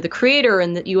reflection of the Creator,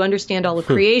 and that you understand all of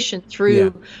creation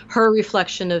through her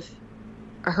reflection of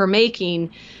her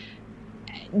making.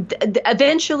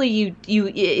 Eventually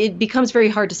it becomes very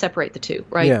hard to separate the two,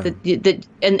 right?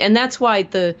 And that's why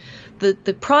the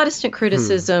Protestant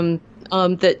criticism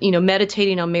that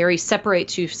meditating on Mary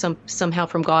separates you somehow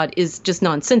from God is just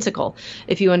nonsensical.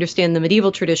 If you understand the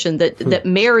medieval tradition, that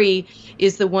Mary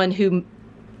is the one who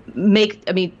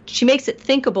she makes it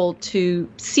thinkable to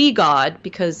see God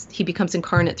because he becomes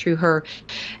incarnate through her,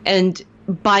 and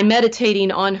by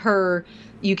meditating on her,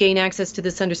 you gain access to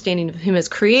this understanding of him as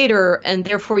creator, and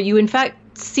therefore you in fact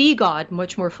see God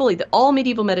much more fully. That all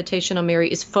medieval meditation on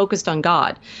Mary is focused on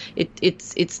God.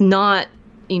 It's not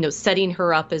setting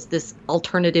her up as this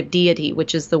alternative deity,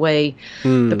 which is the way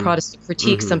the Protestant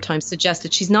critique sometimes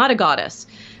suggested. She's not a goddess.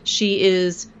 She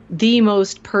is the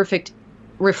most perfect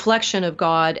reflection of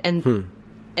God and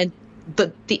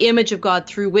the image of God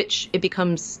through which it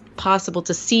becomes possible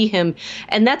to see him.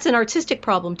 And that's an artistic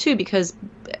problem too, because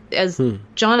as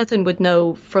Jonathan would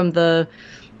know from the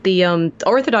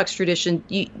Orthodox tradition,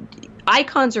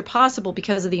 icons are possible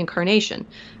because of the incarnation,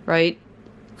 right?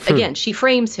 Again, she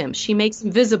frames him. She makes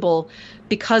him visible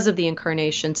because of the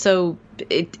incarnation. So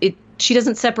she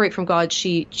doesn't separate from God.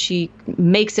 She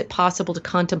makes it possible to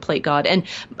contemplate God. And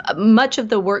much of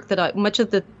the work much of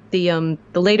the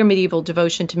later medieval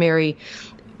devotion to Mary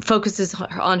focuses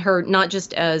on her not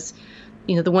just as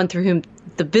the one through whom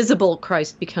the visible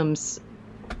Christ becomes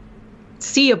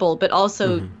seeable, but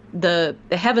also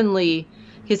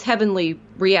his heavenly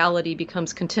reality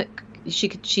becomes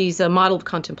she's a model of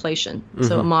contemplation,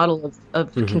 so a model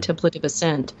of contemplative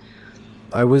ascent.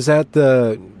 I was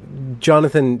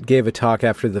Jonathan gave a talk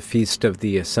after the Feast of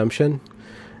the Assumption,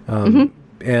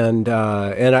 and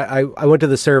I went to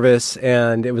the service,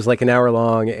 and it was like an hour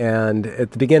long, and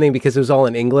at the beginning, because it was all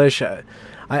in English,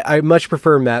 I much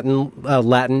prefer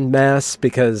Latin Mass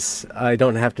because I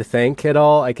don't have to think at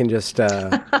all. I can just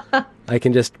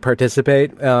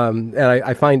participate, and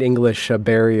I find English a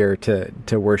barrier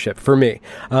to worship for me.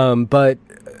 But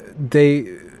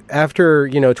after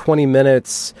 20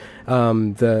 minutes,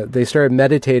 they started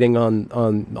meditating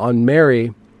on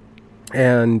Mary,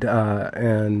 and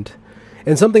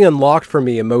something unlocked for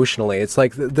me emotionally. It's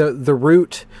like the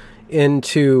route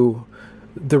into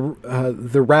the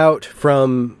route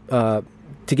from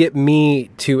to get me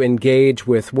to engage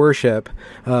with worship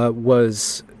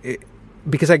was.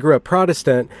 Because I grew up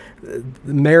Protestant,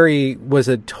 Mary was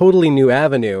a totally new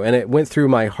avenue, and it went through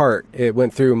my heart. It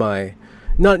went through my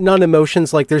not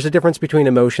emotions. Like there's a difference between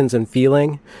emotions and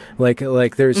feeling. Like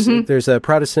there's a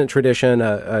Protestant tradition,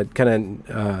 a kind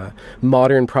of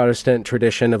modern Protestant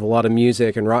tradition of a lot of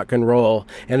music and rock and roll,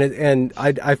 and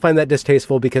I find that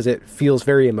distasteful because it feels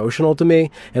very emotional to me,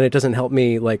 and it doesn't help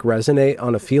me like resonate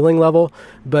on a feeling level.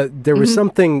 But there was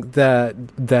something that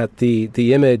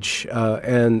the image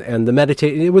and the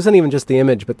meditation. It wasn't even just the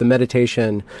image, but the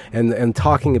meditation and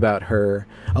talking about her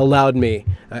allowed me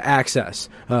access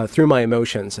through my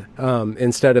emotions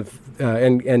instead of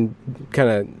and kind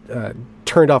of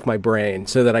turned off my brain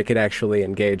so that I could actually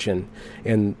engage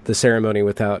in the ceremony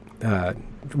without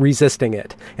resisting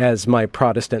it, as my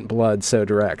Protestant blood so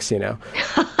directs.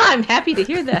 I'm happy to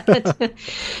hear that.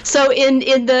 So in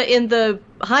the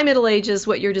High Middle Ages,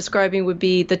 what you're describing would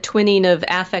be the twinning of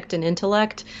affect and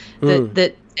intellect.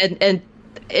 And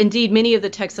indeed, many of the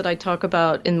texts that I talk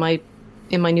about in my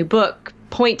new book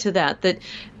point to that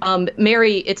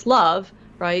Mary, it's love,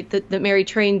 right? That Mary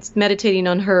trains, meditating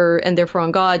on her and therefore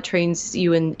on God, trains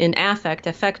you in affect,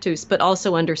 affectus, but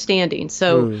also understanding.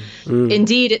 So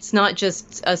indeed, it's not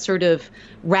just a sort of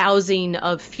rousing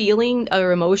of feeling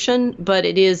or emotion, but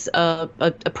it is a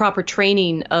proper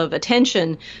training of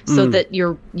attention so that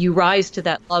you rise to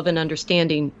that love and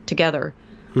understanding together.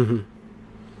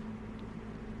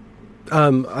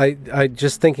 I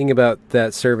just thinking about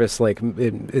that service, like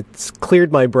it's cleared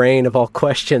my brain of all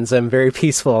questions. I'm very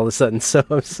peaceful all of a sudden, so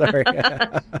I'm sorry.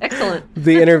 Excellent.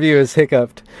 The interview is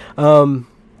hiccuped.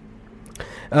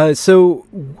 So,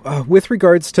 with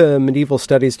regards to medieval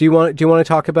studies, do you want to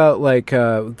talk about like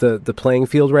the playing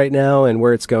field right now and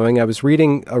where it's going? I was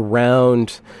reading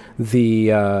around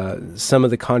some of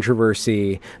the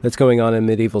controversy that's going on in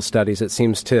medieval studies. It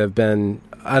seems to have been,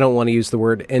 I don't want to use the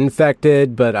word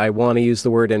infected, but I want to use the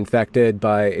word infected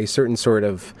by a certain sort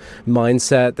of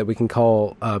mindset that we can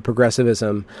call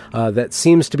progressivism that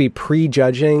seems to be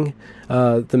prejudging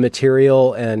the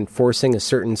material and forcing a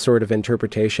certain sort of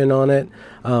interpretation on it.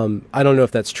 I don't know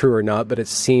if that's true or not, but it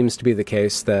seems to be the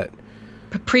case that...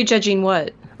 Prejudging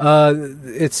what?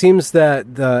 It seems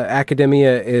that the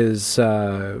academia is,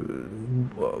 from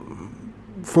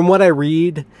what I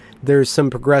read, there's some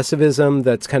progressivism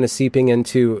that's kind of seeping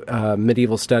into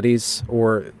medieval studies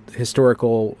or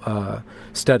historical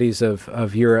studies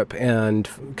of Europe, and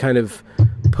kind of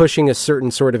pushing a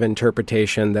certain sort of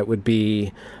interpretation that would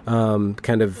be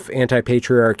kind of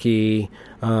anti-patriarchy,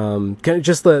 kind of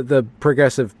just the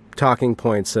progressive talking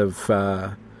points of,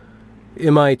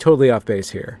 am I totally off base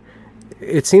here?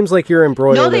 It seems like you're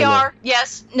embroiled. No, they are.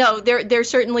 Yes. No, there's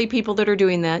certainly people that are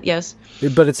doing that. Yes.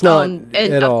 But it's not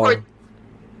at all. Course,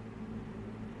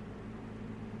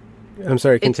 I'm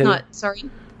sorry. Continue. It's not. Sorry.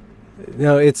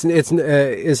 No, it's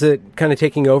is it kind of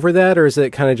taking over that, or is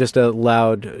it kind of just a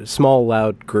small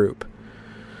loud group?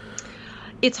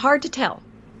 It's hard to tell,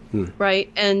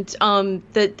 right? And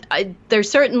there's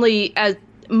certainly, as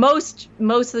most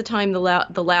of the time, the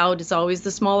loud is always the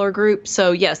smaller group.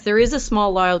 So yes, there is a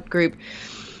small loud group.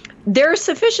 There are a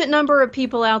sufficient number of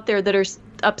people out there that are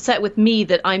upset with me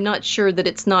that I'm not sure that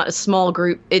it's not a small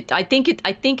group. I think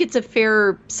it's a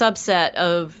fair subset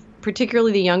of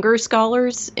particularly the younger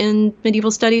scholars in medieval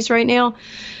studies right now.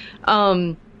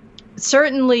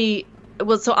 Certainly,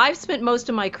 well, so I've spent most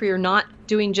of my career not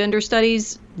doing gender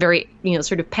studies, very,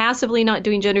 sort of passively not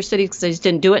doing gender studies because I just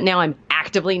didn't do it. Now I'm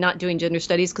actively not doing gender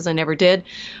studies because I never did.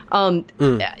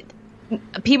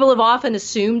 People have often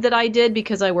assumed that I did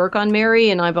because I work on Mary,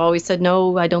 and I've always said,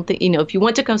 no, I don't think, if you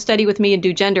want to come study with me and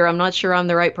do gender, I'm not sure I'm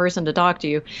the right person to talk to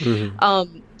you.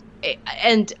 Mm-hmm.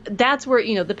 And that's where,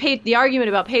 the argument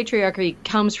about patriarchy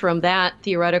comes from that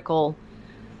theoretical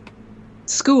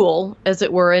school, as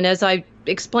it were. And as I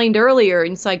explained earlier,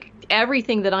 it's like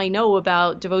everything that I know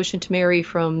about devotion to Mary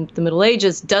from the Middle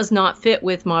Ages does not fit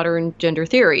with modern gender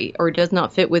theory, or does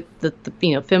not fit with the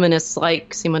feminists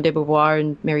like Simone de Beauvoir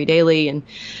and Mary Daly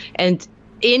and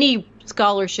any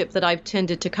scholarship that I've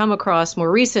tended to come across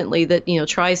more recently that,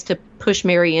 tries to push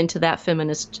Mary into that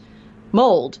feminist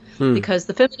mold, because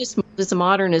the feminist mold is a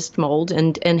modernist mold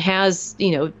and has,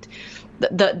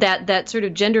 that sort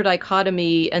of gender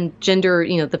dichotomy and gender,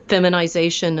 the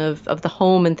feminization of the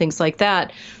home and things like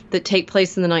that take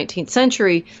place in the 19th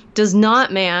century does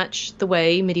not match the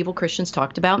way medieval Christians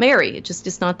talked about Mary. It just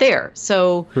is not there.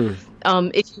 So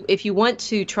if you want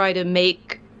to try to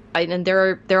make, and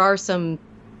there are some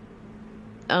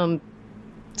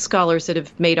scholars that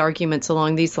have made arguments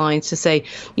along these lines to say,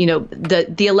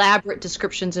 the elaborate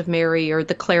descriptions of Mary, or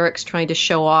the clerics trying to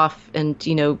show off and,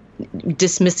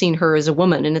 dismissing her as a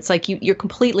woman. And it's like you're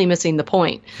completely missing the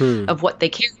point of what they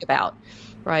cared about,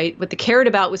 right? What they cared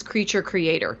about was creature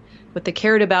creator. What they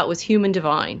cared about was human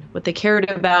divine. What they cared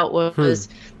about was,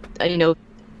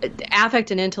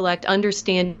 affect and intellect,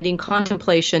 understanding,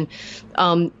 contemplation.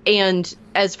 And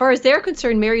as far as they're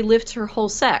concerned, Mary lifts her whole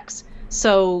sex.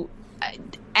 So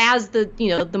as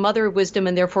the mother of wisdom,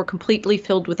 and therefore completely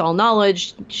filled with all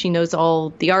knowledge, she knows all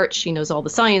the arts, she knows all the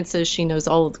sciences, she knows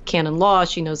all the canon law,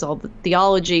 she knows all the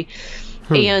theology,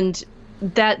 and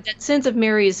that sense of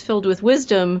Mary is filled with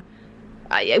wisdom.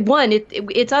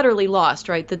 It's utterly lost,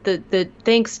 right? That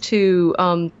thanks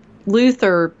to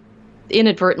Luther,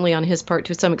 inadvertently on his part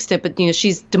to some extent, but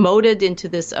she's demoted into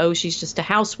this. She's just a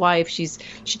housewife. She's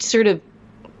sort of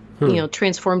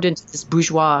transformed into this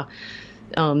bourgeois.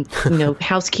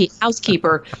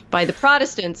 Housekeeper by the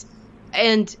Protestants,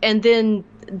 and then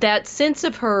that sense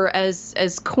of her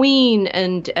as queen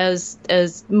and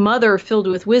as mother filled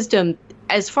with wisdom.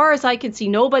 As far as I can see,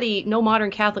 no modern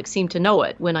Catholics seem to know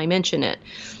it when I mention it.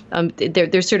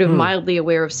 They're sort of mildly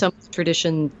aware of some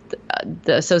tradition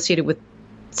associated with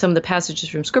some of the passages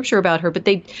from Scripture about her, but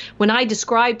when I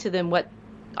describe to them what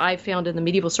I found in the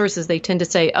medieval sources, they tend to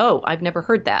say, "Oh, I've never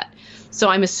heard that." So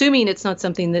I'm assuming it's not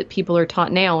something that people are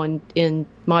taught now in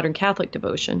modern Catholic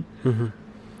devotion. Mm-hmm.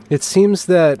 It seems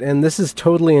that, and this is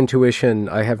totally intuition,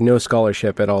 I have no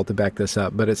scholarship at all to back this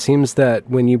up, but it seems that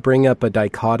when you bring up a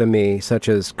dichotomy such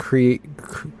as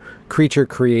creature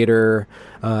creator,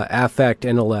 affect,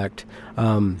 intellect,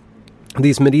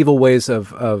 these medieval ways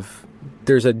of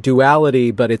there's a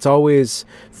duality, but it's always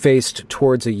faced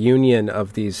towards a union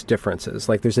of these differences.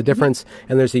 Like there's a difference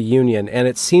and there's a union, and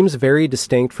it seems very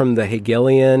distinct from the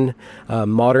Hegelian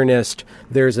modernist.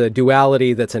 There's a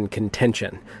duality that's in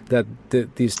contention, that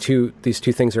these two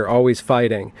things are always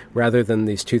fighting rather than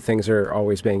these two things are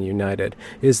always being united.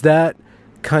 Is that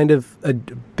kind of a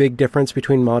big difference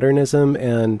between modernism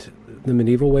and the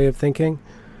medieval way of thinking?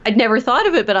 I'd never thought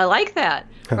of it, but I like that.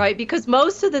 Right, because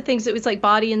most of the things, it was like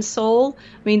body and soul.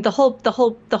 I mean, the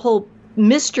whole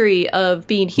mystery of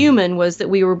being human was that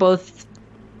we were both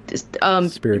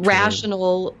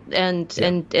rational and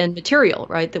material,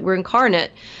 right? That we're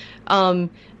incarnate.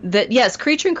 That yes,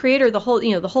 creature and creator. The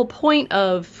whole point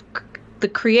of the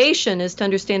creation is to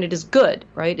understand it as good,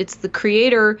 right? It's the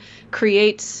creator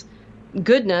creates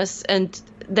goodness, and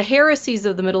the heresies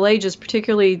of the Middle Ages,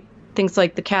 particularly things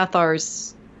like the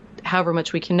Cathars, however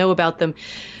much we can know about them,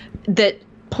 that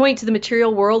point to the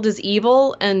material world as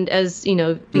evil and as,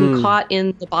 being caught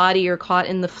in the body or caught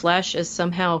in the flesh as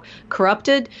somehow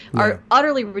corrupted are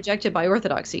utterly rejected by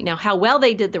orthodoxy. Now, how well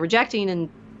they did the rejecting, and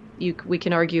we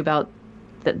can argue about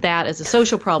that as a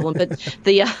social problem, but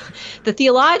the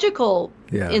theological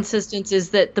insistence is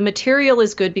that the material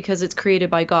is good because it's created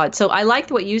by God. So I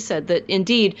liked what you said, that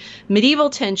indeed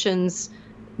medieval tensions,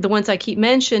 the ones I keep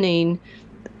mentioning,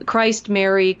 Christ,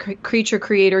 Mary, creature,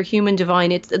 creator, human,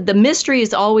 divine, it's the mystery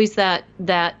is always that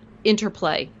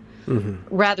interplay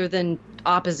rather than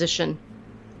opposition.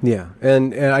 Yeah,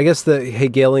 and I guess the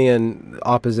Hegelian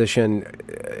opposition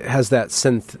has that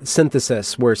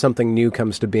synthesis where something new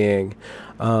comes to being,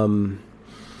 and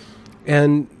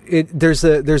there's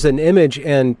an image,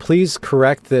 and please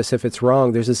correct this if it's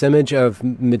wrong. There's this image of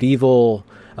the medieval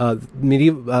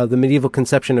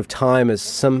conception of time as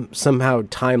somehow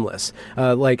timeless,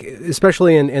 like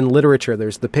especially in literature.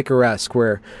 There's the picaresque,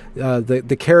 where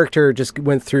the character just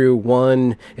went through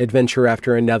one adventure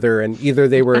after another, and either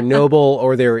they were noble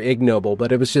or they were ignoble.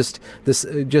 But it was just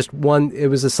one. It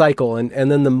was a cycle, and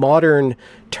then the modern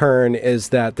turn is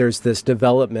that there's this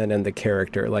development in the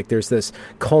character, like there's this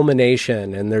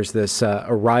culmination, and there's this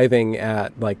arriving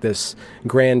at like this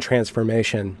grand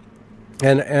transformation.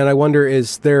 And I wonder,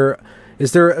 is there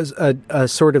a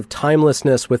sort of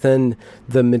timelessness within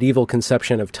the medieval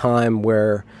conception of time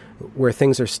where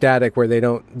things are static, where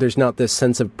there's not this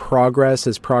sense of progress?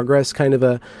 Is progress kind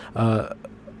of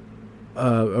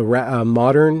a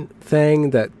modern thing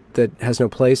that has no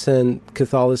place in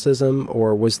Catholicism,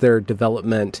 or was there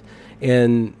development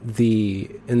in the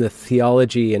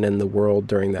theology and in the world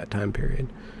during that time period?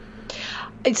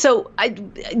 So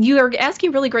you are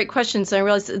asking really great questions, and I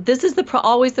realize this is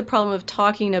always the problem of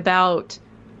talking about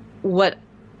at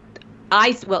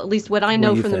least what I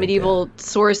know from the medieval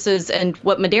sources and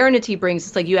what modernity brings.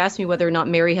 It's like you asked me whether or not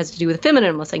Mary has to do with the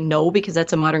feminine. I'm saying no, because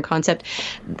that's a modern concept.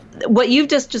 What you've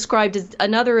just described is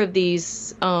another of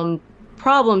these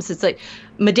problems. It's like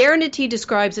modernity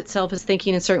describes itself as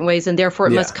thinking in certain ways, and therefore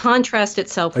it must contrast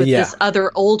itself with this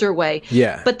other older way.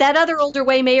 Yeah. But that other older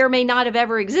way may or may not have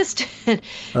ever existed.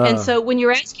 And so when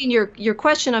you're asking your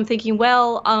question, I'm thinking,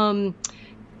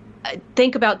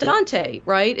 think about Dante,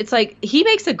 right? It's like he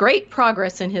makes a great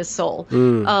progress in his soul.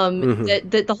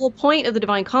 That the whole point of the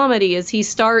Divine Comedy is he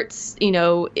starts, in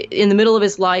the middle of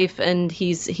his life, and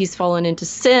he's fallen into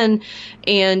sin,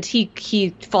 and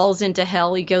he falls into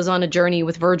hell. He goes on a journey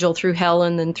with Virgil through hell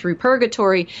and then through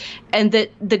purgatory, and that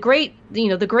the great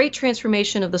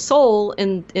transformation of the soul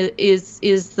is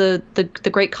the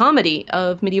great comedy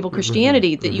of medieval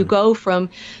Christianity. That you go from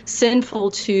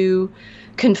sinful to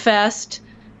confessed,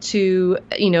 to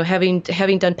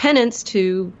having done penance,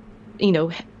 to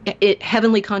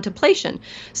heavenly contemplation.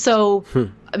 So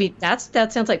I mean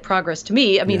that sounds like progress to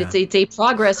me. I mean it's a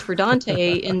progress for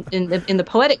Dante in the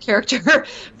poetic character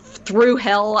through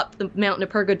hell, up the mountain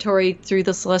of purgatory, through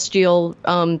the celestial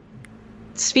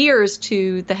spheres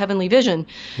to the heavenly vision.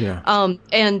 And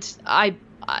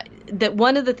that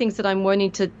one of the things that I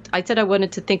said I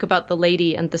wanted to think about the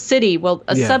lady and the city. Well,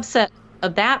 a subset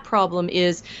of that problem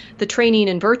is the training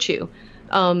in virtue.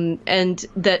 And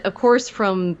that, of course,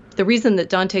 from the reason that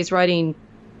Dante's writing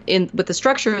with the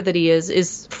structure that he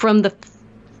is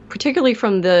particularly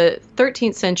from the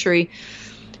 13th century,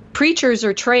 preachers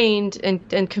are trained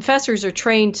and confessors are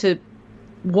trained to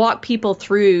walk people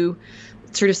through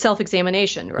sort of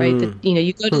self-examination, right? That,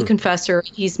 you go to the confessor,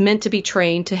 he's meant to be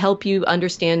trained to help you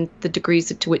understand the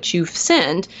degrees to which you've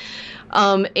sinned.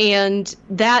 And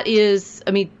that is,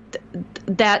 I mean,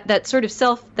 that sort of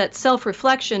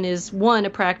self-reflection is a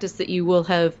practice that you will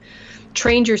have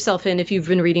trained yourself in if you've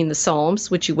been reading the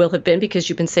Psalms, which you will have been because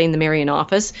you've been saying the Marian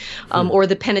office, or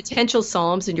the penitential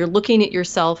Psalms, and you're looking at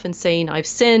yourself and saying, I've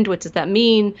sinned, what does that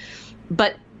mean?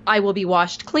 But I will be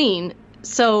washed clean.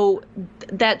 So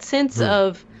that sense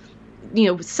of,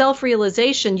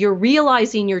 self-realization, you're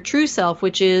realizing your true self,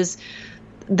 which is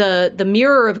the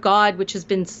mirror of God, which has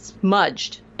been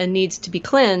smudged and needs to be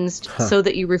cleansed so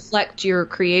that you reflect your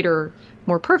Creator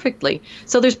more perfectly.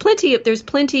 So there's plenty of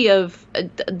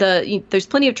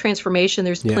transformation.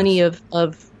 There's plenty of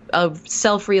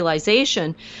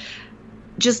self-realization,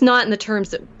 just not in the terms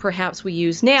that perhaps we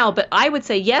use now. But I would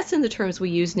say yes in the terms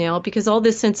we use now, because all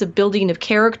this sense of building of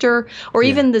character, or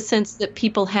even the sense that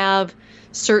people have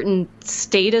certain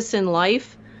status in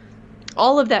life,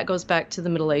 all of that goes back to the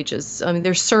Middle Ages. I mean,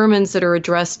 there's sermons that are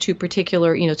addressed to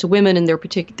particular, to women and their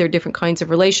different kinds of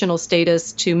relational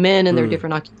status, to men and their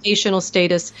different occupational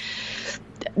status.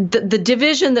 The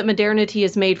division that modernity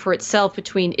has made for itself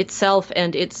between itself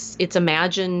and its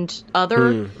imagined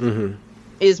other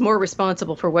is more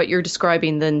responsible for what you're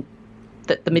describing than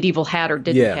that the medieval had or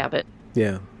didn't have it.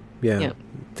 Yeah.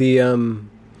 The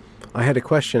I had a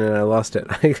question and I lost it.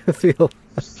 I feel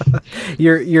this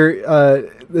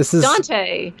is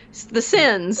Dante, the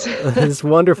sins. It's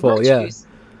wonderful. Yeah.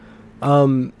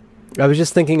 I was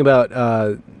just thinking about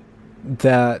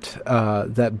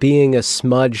that being a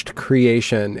smudged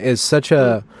creation is such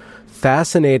a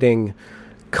fascinating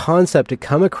concept to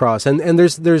come across, and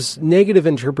there's negative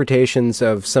interpretations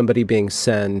of somebody being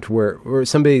sinned, or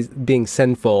somebody being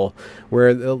sinful,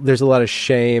 where there's a lot of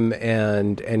shame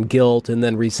and guilt and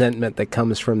then resentment that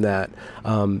comes from that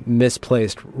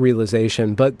misplaced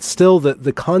realization. But still,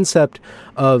 the concept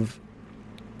of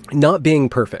not being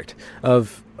perfect,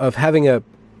 of having a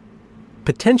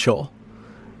potential,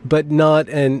 but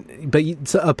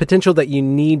it's a potential that you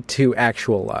need to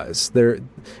actualize.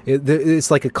 It's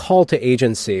like a call to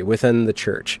agency within the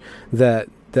church that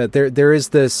there is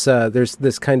this there's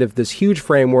this kind of this huge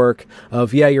framework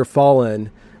of you're fallen,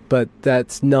 but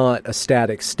that's not a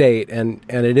static state, and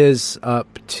it is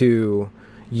up to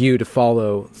you to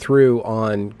follow through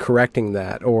on correcting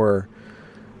that or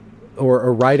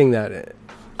righting that.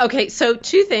 Okay, so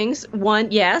two things: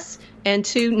 one, yes. And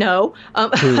two, no.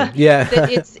 Yeah.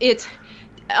 That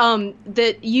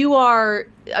you are.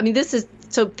 I mean, this is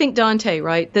so. Think Dante,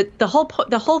 right? That the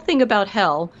whole thing about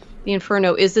hell, the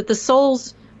Inferno, is that the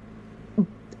souls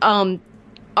are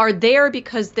there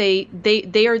because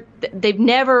they've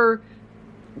never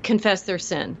confessed their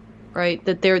sin, right?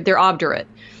 That they're obdurate,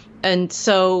 and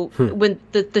so when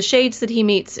the shades that he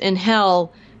meets in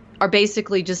hell are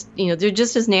basically just, they're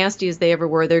just as nasty as they ever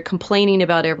were. They're complaining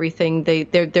about everything. They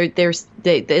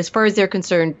as far as they're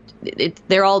concerned,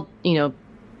 they're all,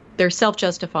 they're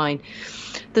self-justifying.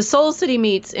 The souls that he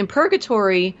meets in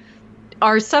purgatory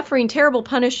are suffering terrible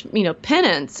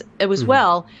penance as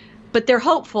well, but they're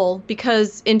hopeful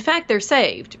because in fact they're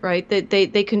saved, right?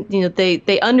 They can,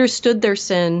 they understood their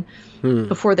sin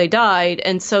before they died,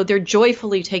 and so they're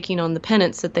joyfully taking on the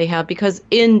penance that they have, because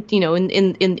in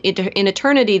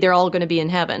eternity they're all going to be in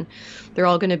heaven. They're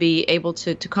all going to be able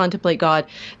to contemplate God.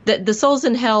 The souls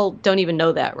in hell don't even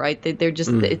know that, right? They're just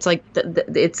it's like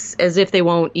it's as if they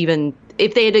won't even,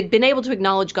 if they had been able to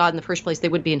acknowledge God in the first place, they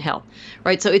would be in hell,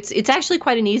 right? So it's actually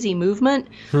quite an easy movement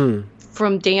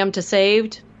from damned to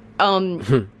saved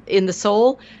in the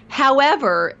soul.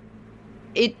 However,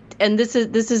 and this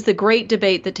is the great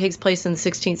debate that takes place in the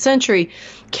 16th century.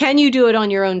 Can you do it on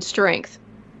your own strength?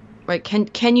 Right?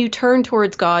 Can you turn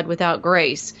towards God without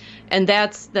grace? And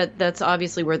that's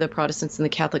obviously where the Protestants and the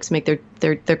Catholics make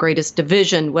their greatest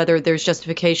division, whether there's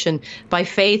justification by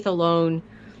faith alone,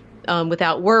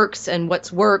 without works, and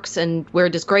what's works, and where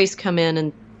does grace come in?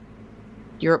 And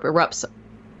Europe erupts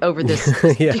over this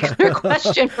particular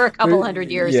question for a couple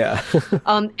hundred years. Yeah.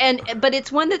 But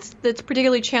it's one that's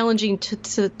particularly challenging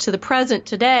to the present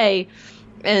today.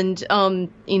 And,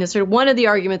 sort of one of the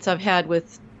arguments I've had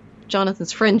with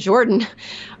Jonathan's friend Jordan,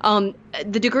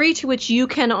 the degree to which you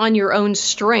can on your own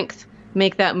strength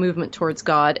make that movement towards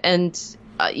God. And,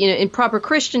 in proper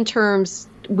Christian terms,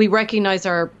 we recognize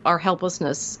our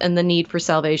helplessness and the need for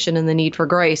salvation and the need for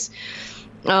grace.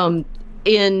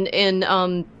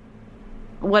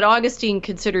 What Augustine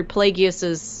considered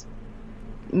Pelagius's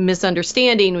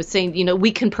misunderstanding was saying,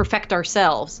 we can perfect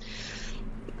ourselves.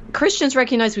 Christians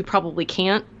recognize we probably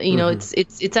can't.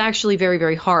 It's actually very,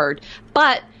 very hard.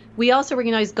 But we also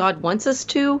recognize God wants us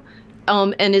to,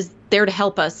 and is there to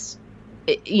help us.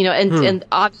 And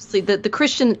obviously the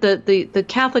Christian, the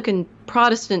Catholic and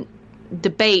Protestant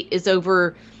debate is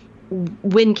over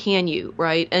when can you,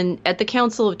 right? And at the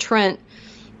Council of Trent,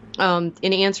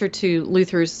 in answer to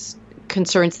Luther's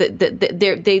concerns, that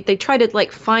they try to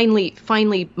like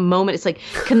finally moment. It's like,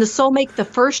 can the soul make the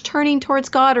first turning towards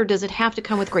God, or does it have to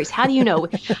come with grace? How do you know?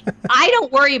 I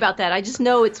don't worry about that. I just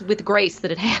know it's with grace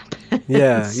that it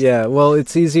happens. Yeah. Well,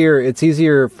 it's easier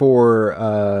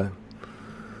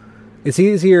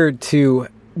to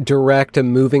direct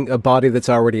a body that's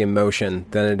already in motion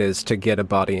than it is to get a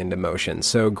body into motion.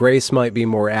 So grace might be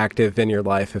more active in your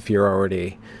life if you're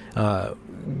already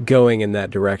going in that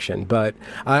direction. But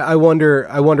I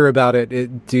wonder about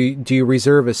it. Do you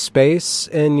reserve a space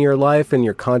in your life and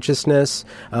your consciousness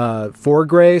for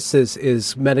grace?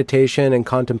 Is meditation and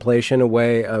contemplation a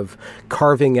way of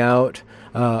carving out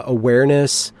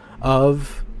awareness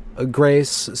of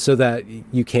grace so that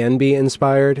you can be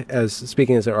inspired, as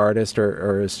speaking as an artist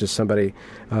or as just somebody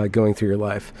going through your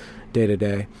life day to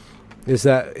day?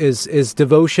 Is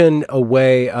devotion a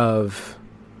way of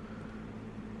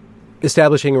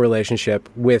establishing a relationship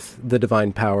with the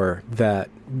divine power that,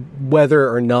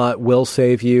 whether or not will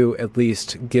save you, at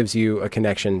least gives you a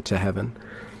connection to heaven?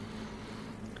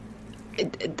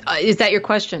 Is that your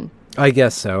question? I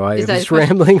guess so. I was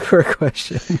rambling for a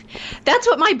question. That's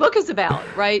what my book is about,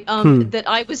 right? That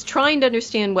I was trying to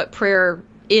understand what prayer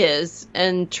is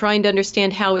and trying to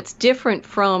understand how it's different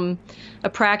from a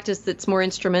practice that's more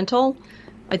instrumental.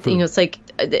 I think it's like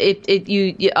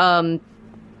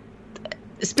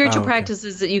spiritual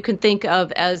practices that you can think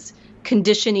of as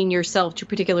conditioning yourself to a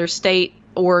particular state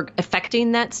or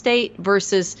affecting that state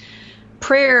versus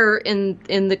prayer in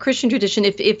the Christian tradition.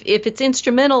 If it's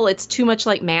instrumental, it's too much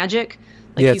like magic.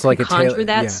 Like you it's can like conjure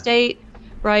that state,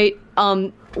 right?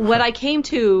 What I came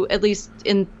to, at least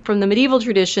from the medieval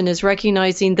tradition, is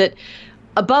recognizing that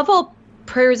above all,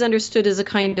 prayer is understood as a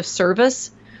kind of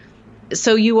service.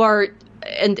 So you are,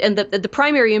 and the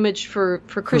primary image for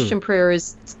Christian prayer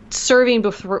is serving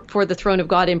before the throne of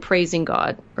God and praising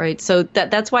God, right? So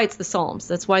that's why it's the Psalms.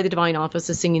 That's why the divine office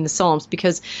is singing the Psalms,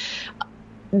 because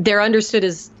they're understood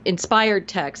as inspired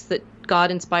texts, that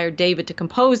God inspired David to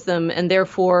compose them, and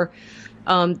therefore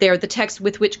they're the text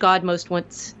with which God most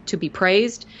wants to be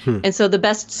praised. And so the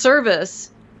best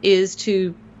service is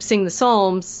to sing the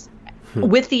Psalms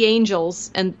with the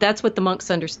angels, and that's what the monks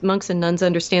and nuns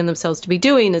understand themselves to be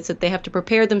doing, is that they have to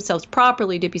prepare themselves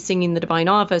properly to be singing the divine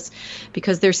office,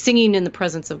 because they're singing in the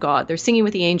presence of God. They're singing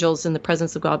with the angels in the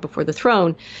presence of God before the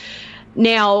throne.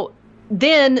 Now,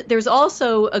 then there's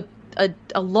also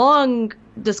a long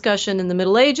discussion in the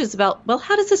Middle Ages about, well,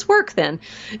 how does this work then?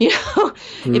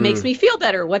 It makes me feel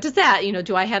better. What does that?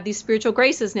 Do I have these spiritual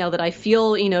graces now that I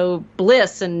feel,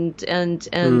 bliss and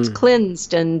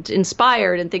cleansed and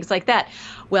inspired and things like that?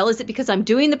 Well, is it because I'm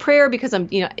doing the prayer? Because I'm,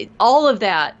 all of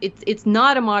that. It's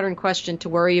not a modern question to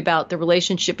worry about the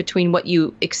relationship between what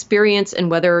you experience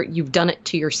and whether you've done it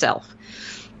to yourself.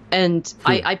 And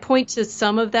I point to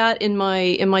some of that in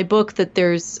my book, that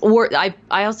there's, or I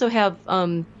also have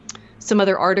some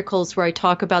other articles where I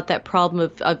talk about that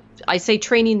problem of I say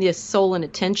training the soul and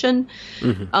attention,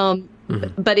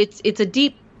 but it's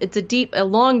a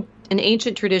long and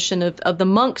ancient tradition of the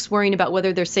monks worrying about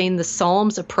whether they're saying the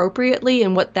Psalms appropriately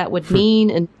and what that would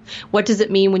mean, and what does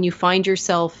it mean when you find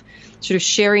yourself sort of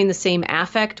sharing the same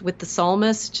affect with the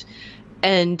psalmist,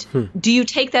 and do you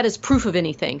take that as proof of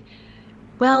anything?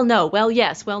 Well, no. Well,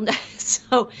 yes. Well, no.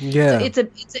 So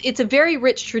it's a very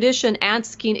rich tradition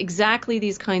asking exactly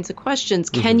these kinds of questions.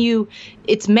 Can you?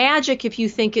 It's magic if you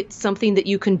think it's something that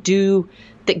you can do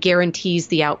that guarantees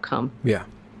the outcome. Yeah.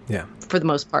 For the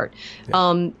most part,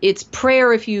 it's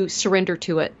prayer if you surrender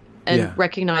to it and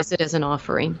recognize it as an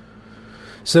offering.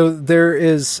 So there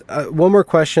is one more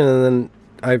question, and then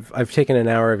I've taken an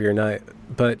hour of your night.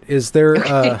 But is there?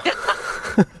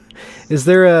 Is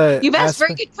there a... You've asked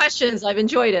very good questions. I've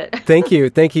enjoyed it. Thank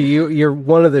you. You're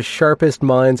one of the sharpest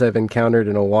minds I've encountered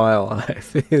in a while. I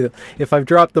feel if I've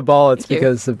dropped the ball, it's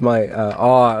because of my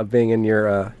awe of being in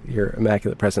your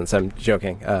immaculate presence. I'm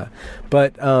joking.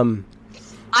 But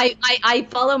I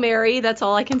follow Mary. That's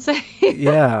all I can say.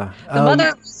 Yeah. The mother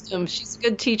of wisdom. She's a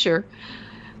good teacher.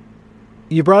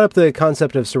 You brought up the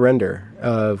concept of surrender,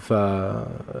 of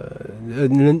a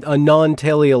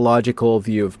non-teleological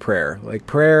view of prayer. Like,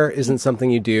 prayer isn't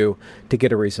something you do to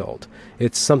get a result.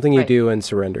 It's something you do and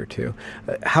surrender to.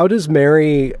 How does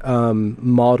Mary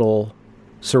model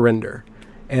surrender?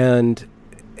 And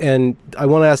I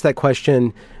want to ask that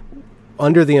question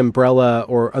under the umbrella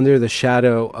or under the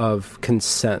shadow of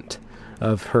consent,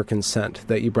 of her consent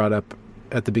that you brought up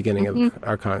at the beginning of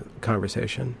our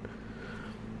conversation.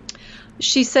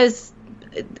 She says,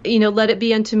 let it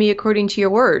be unto me according to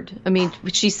your word. I mean,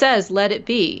 she says, let it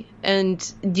be.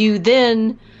 And you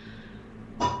then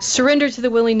surrender to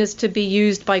the willingness to be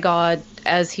used by God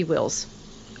as he wills.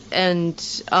 And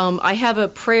I have a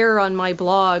prayer on my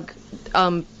blog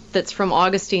that's from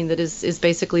Augustine that is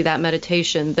basically that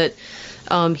meditation, that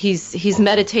he's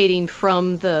meditating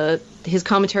from his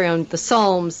commentary on the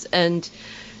Psalms and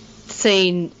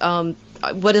saying,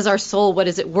 what is our soul? What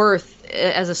is it worth?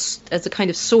 As a kind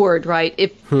of sword, right?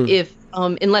 If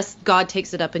unless God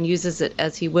takes it up and uses it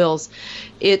as he wills,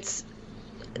 it's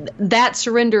that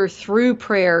surrender through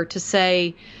prayer to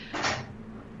say,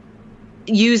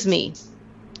 use me,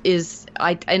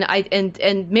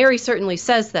 and Mary certainly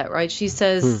says that, right? She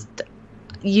says,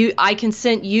 I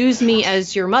consent, use me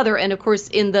as your mother. And of course,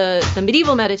 in the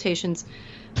medieval meditations,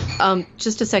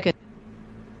 just a second.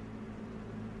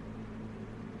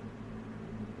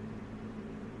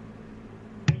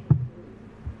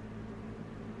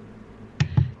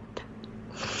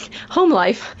 Home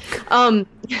life,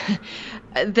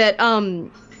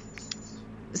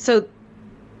 so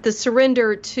the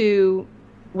surrender to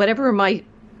whatever my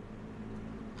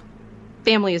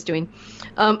family is doing.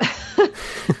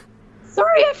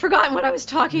 Sorry, I've forgotten what I was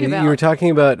talking about. You were talking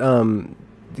about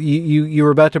you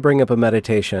were about to bring up a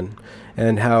meditation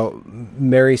and how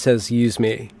Mary says, "Use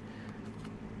me."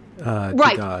 To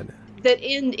God. That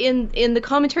in the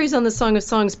commentaries on the Song of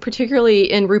Songs,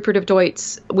 particularly in Rupert of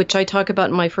Deutz, which I talk about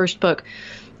in my first book,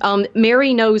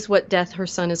 Mary knows what death her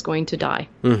son is going to die.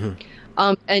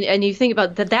 Mm-hmm. And you think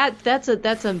about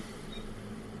that's a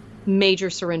major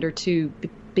surrender to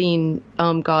being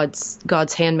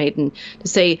God's handmaiden, to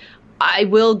say, I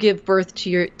will give birth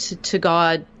to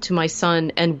God, to my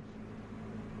son, and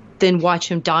then watch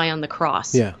him die on the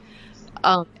cross. Yeah.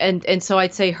 And so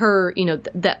I'd say her,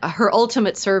 that her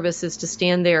ultimate service is to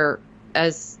stand there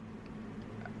as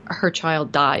her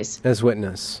child dies. As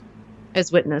witness.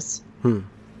 As witness.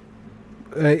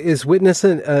 Is witness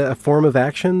a form of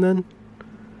action then?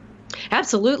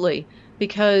 Absolutely,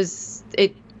 because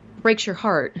it breaks your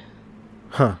heart.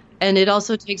 Huh. And it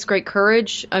also takes great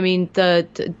courage. I mean,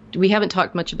 we haven't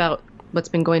talked much about what's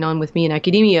been going on with me in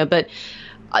academia, but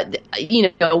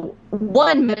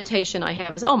one meditation I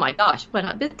have is, oh my gosh, what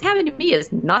happened to me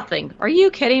is nothing. Are you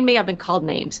kidding me? I've been called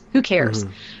names. Who cares?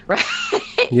 Mm-hmm.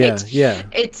 Right? Yeah.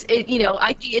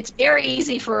 It's very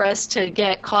easy for us to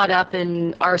get caught up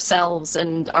in ourselves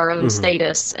and our own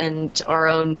status and our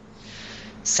own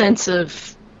sense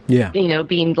of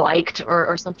being liked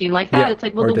or something like that. Yeah. It's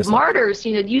like, well, the martyrs,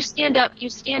 you stand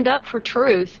up for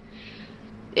truth.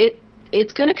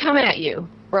 It's going to come at you.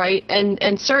 Right.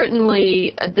 And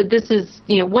certainly this is,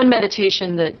 one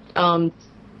meditation that,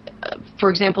 for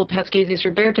example, Pascasius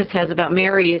Robertus has about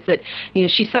Mary is that,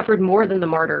 she suffered more than the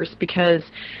martyrs because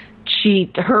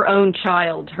her own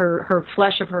child, her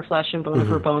flesh of her flesh and bone of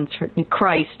her bones,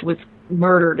 Christ was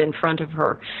murdered in front of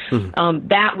her. Mm-hmm.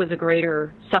 That was a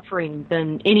greater suffering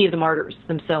than any of the martyrs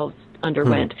themselves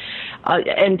underwent.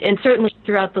 And certainly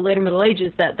throughout the later Middle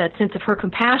Ages, that sense of her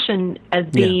compassion as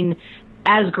being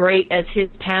as great as his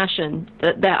passion,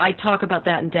 that I talk about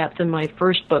that in depth in my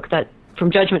first book, that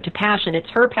From Judgment to Passion, it's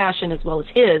her passion as well as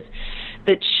his,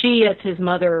 that she as his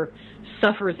mother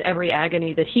suffers every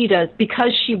agony that he does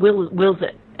because she wills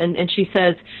it. And she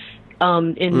says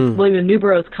in William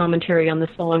Newborough's commentary on the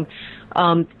song,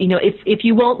 if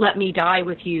you won't let me die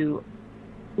with you,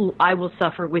 I will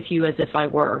suffer with you as if I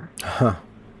were.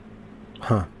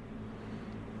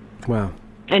 Wow.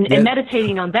 And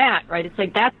meditating on that, right? It's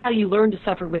like that's how you learn to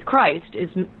suffer with Christ is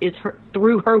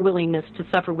through her willingness to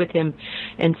suffer with him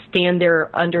and stand there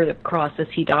under the cross as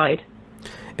he died.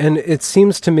 And it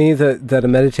seems to me that a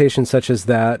meditation such as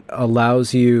that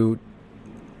allows you,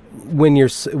 when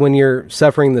you're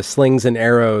suffering the slings and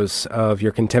arrows of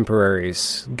your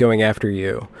contemporaries going after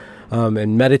you,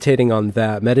 and meditating on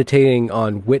that, meditating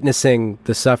on witnessing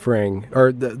the suffering,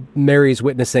 or Mary's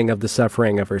witnessing of the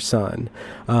suffering of her son,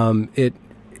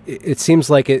 it seems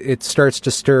like it starts to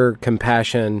stir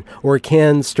compassion, or it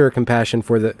can stir compassion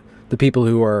for the people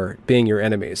who are being your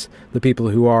enemies, the people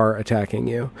who are attacking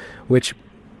you, which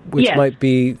might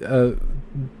be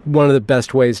one of the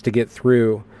best ways to get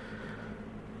through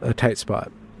a tight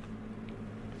spot.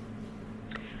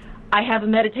 I have a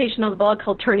meditation on the blog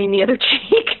called Turning the Other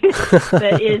Cheek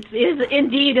that is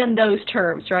indeed in those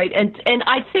terms, right? And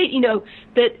I'd say,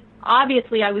 that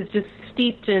obviously I was just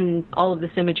steeped in all of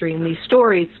this imagery and these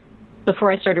stories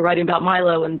before I started writing about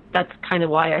Milo, and that's kind of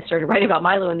why I started writing about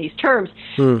Milo in these terms.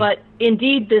 But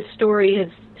indeed, this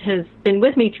story has been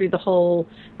with me through the whole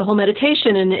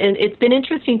meditation, and it's been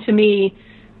interesting to me.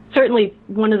 Certainly,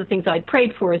 one of the things I'd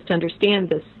prayed for is to understand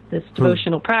this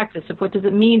devotional practice of what does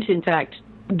it mean to, in fact,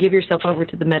 give yourself over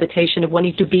to the meditation of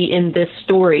wanting to be in this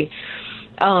story.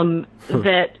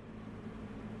 That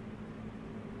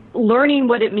learning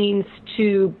what it means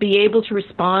to be able to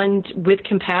respond with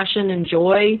compassion and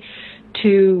joy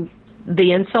to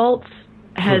the insults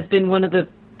has been one of the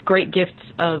great gifts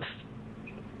of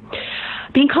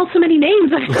being called so many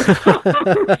names.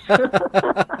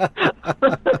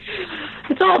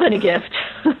 It's all been a gift.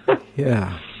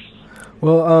 Yeah.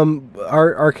 Well,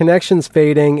 our connection's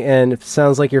fading, and it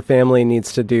sounds like your family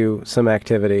needs to do some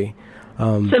activity.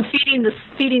 So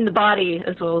feeding the body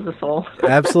as well as the soul.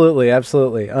 Absolutely.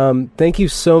 Thank you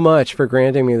so much for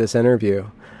granting me this interview.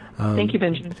 Thank you,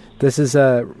 Benjamin. This is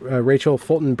Rachel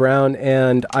Fulton Brown,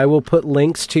 and I will put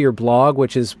links to your blog,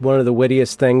 which is one of the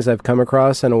wittiest things I've come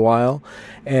across in a while,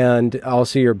 and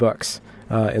also your books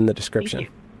in the description. Thank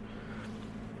you.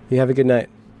 You have a good night.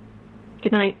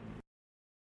 Good night.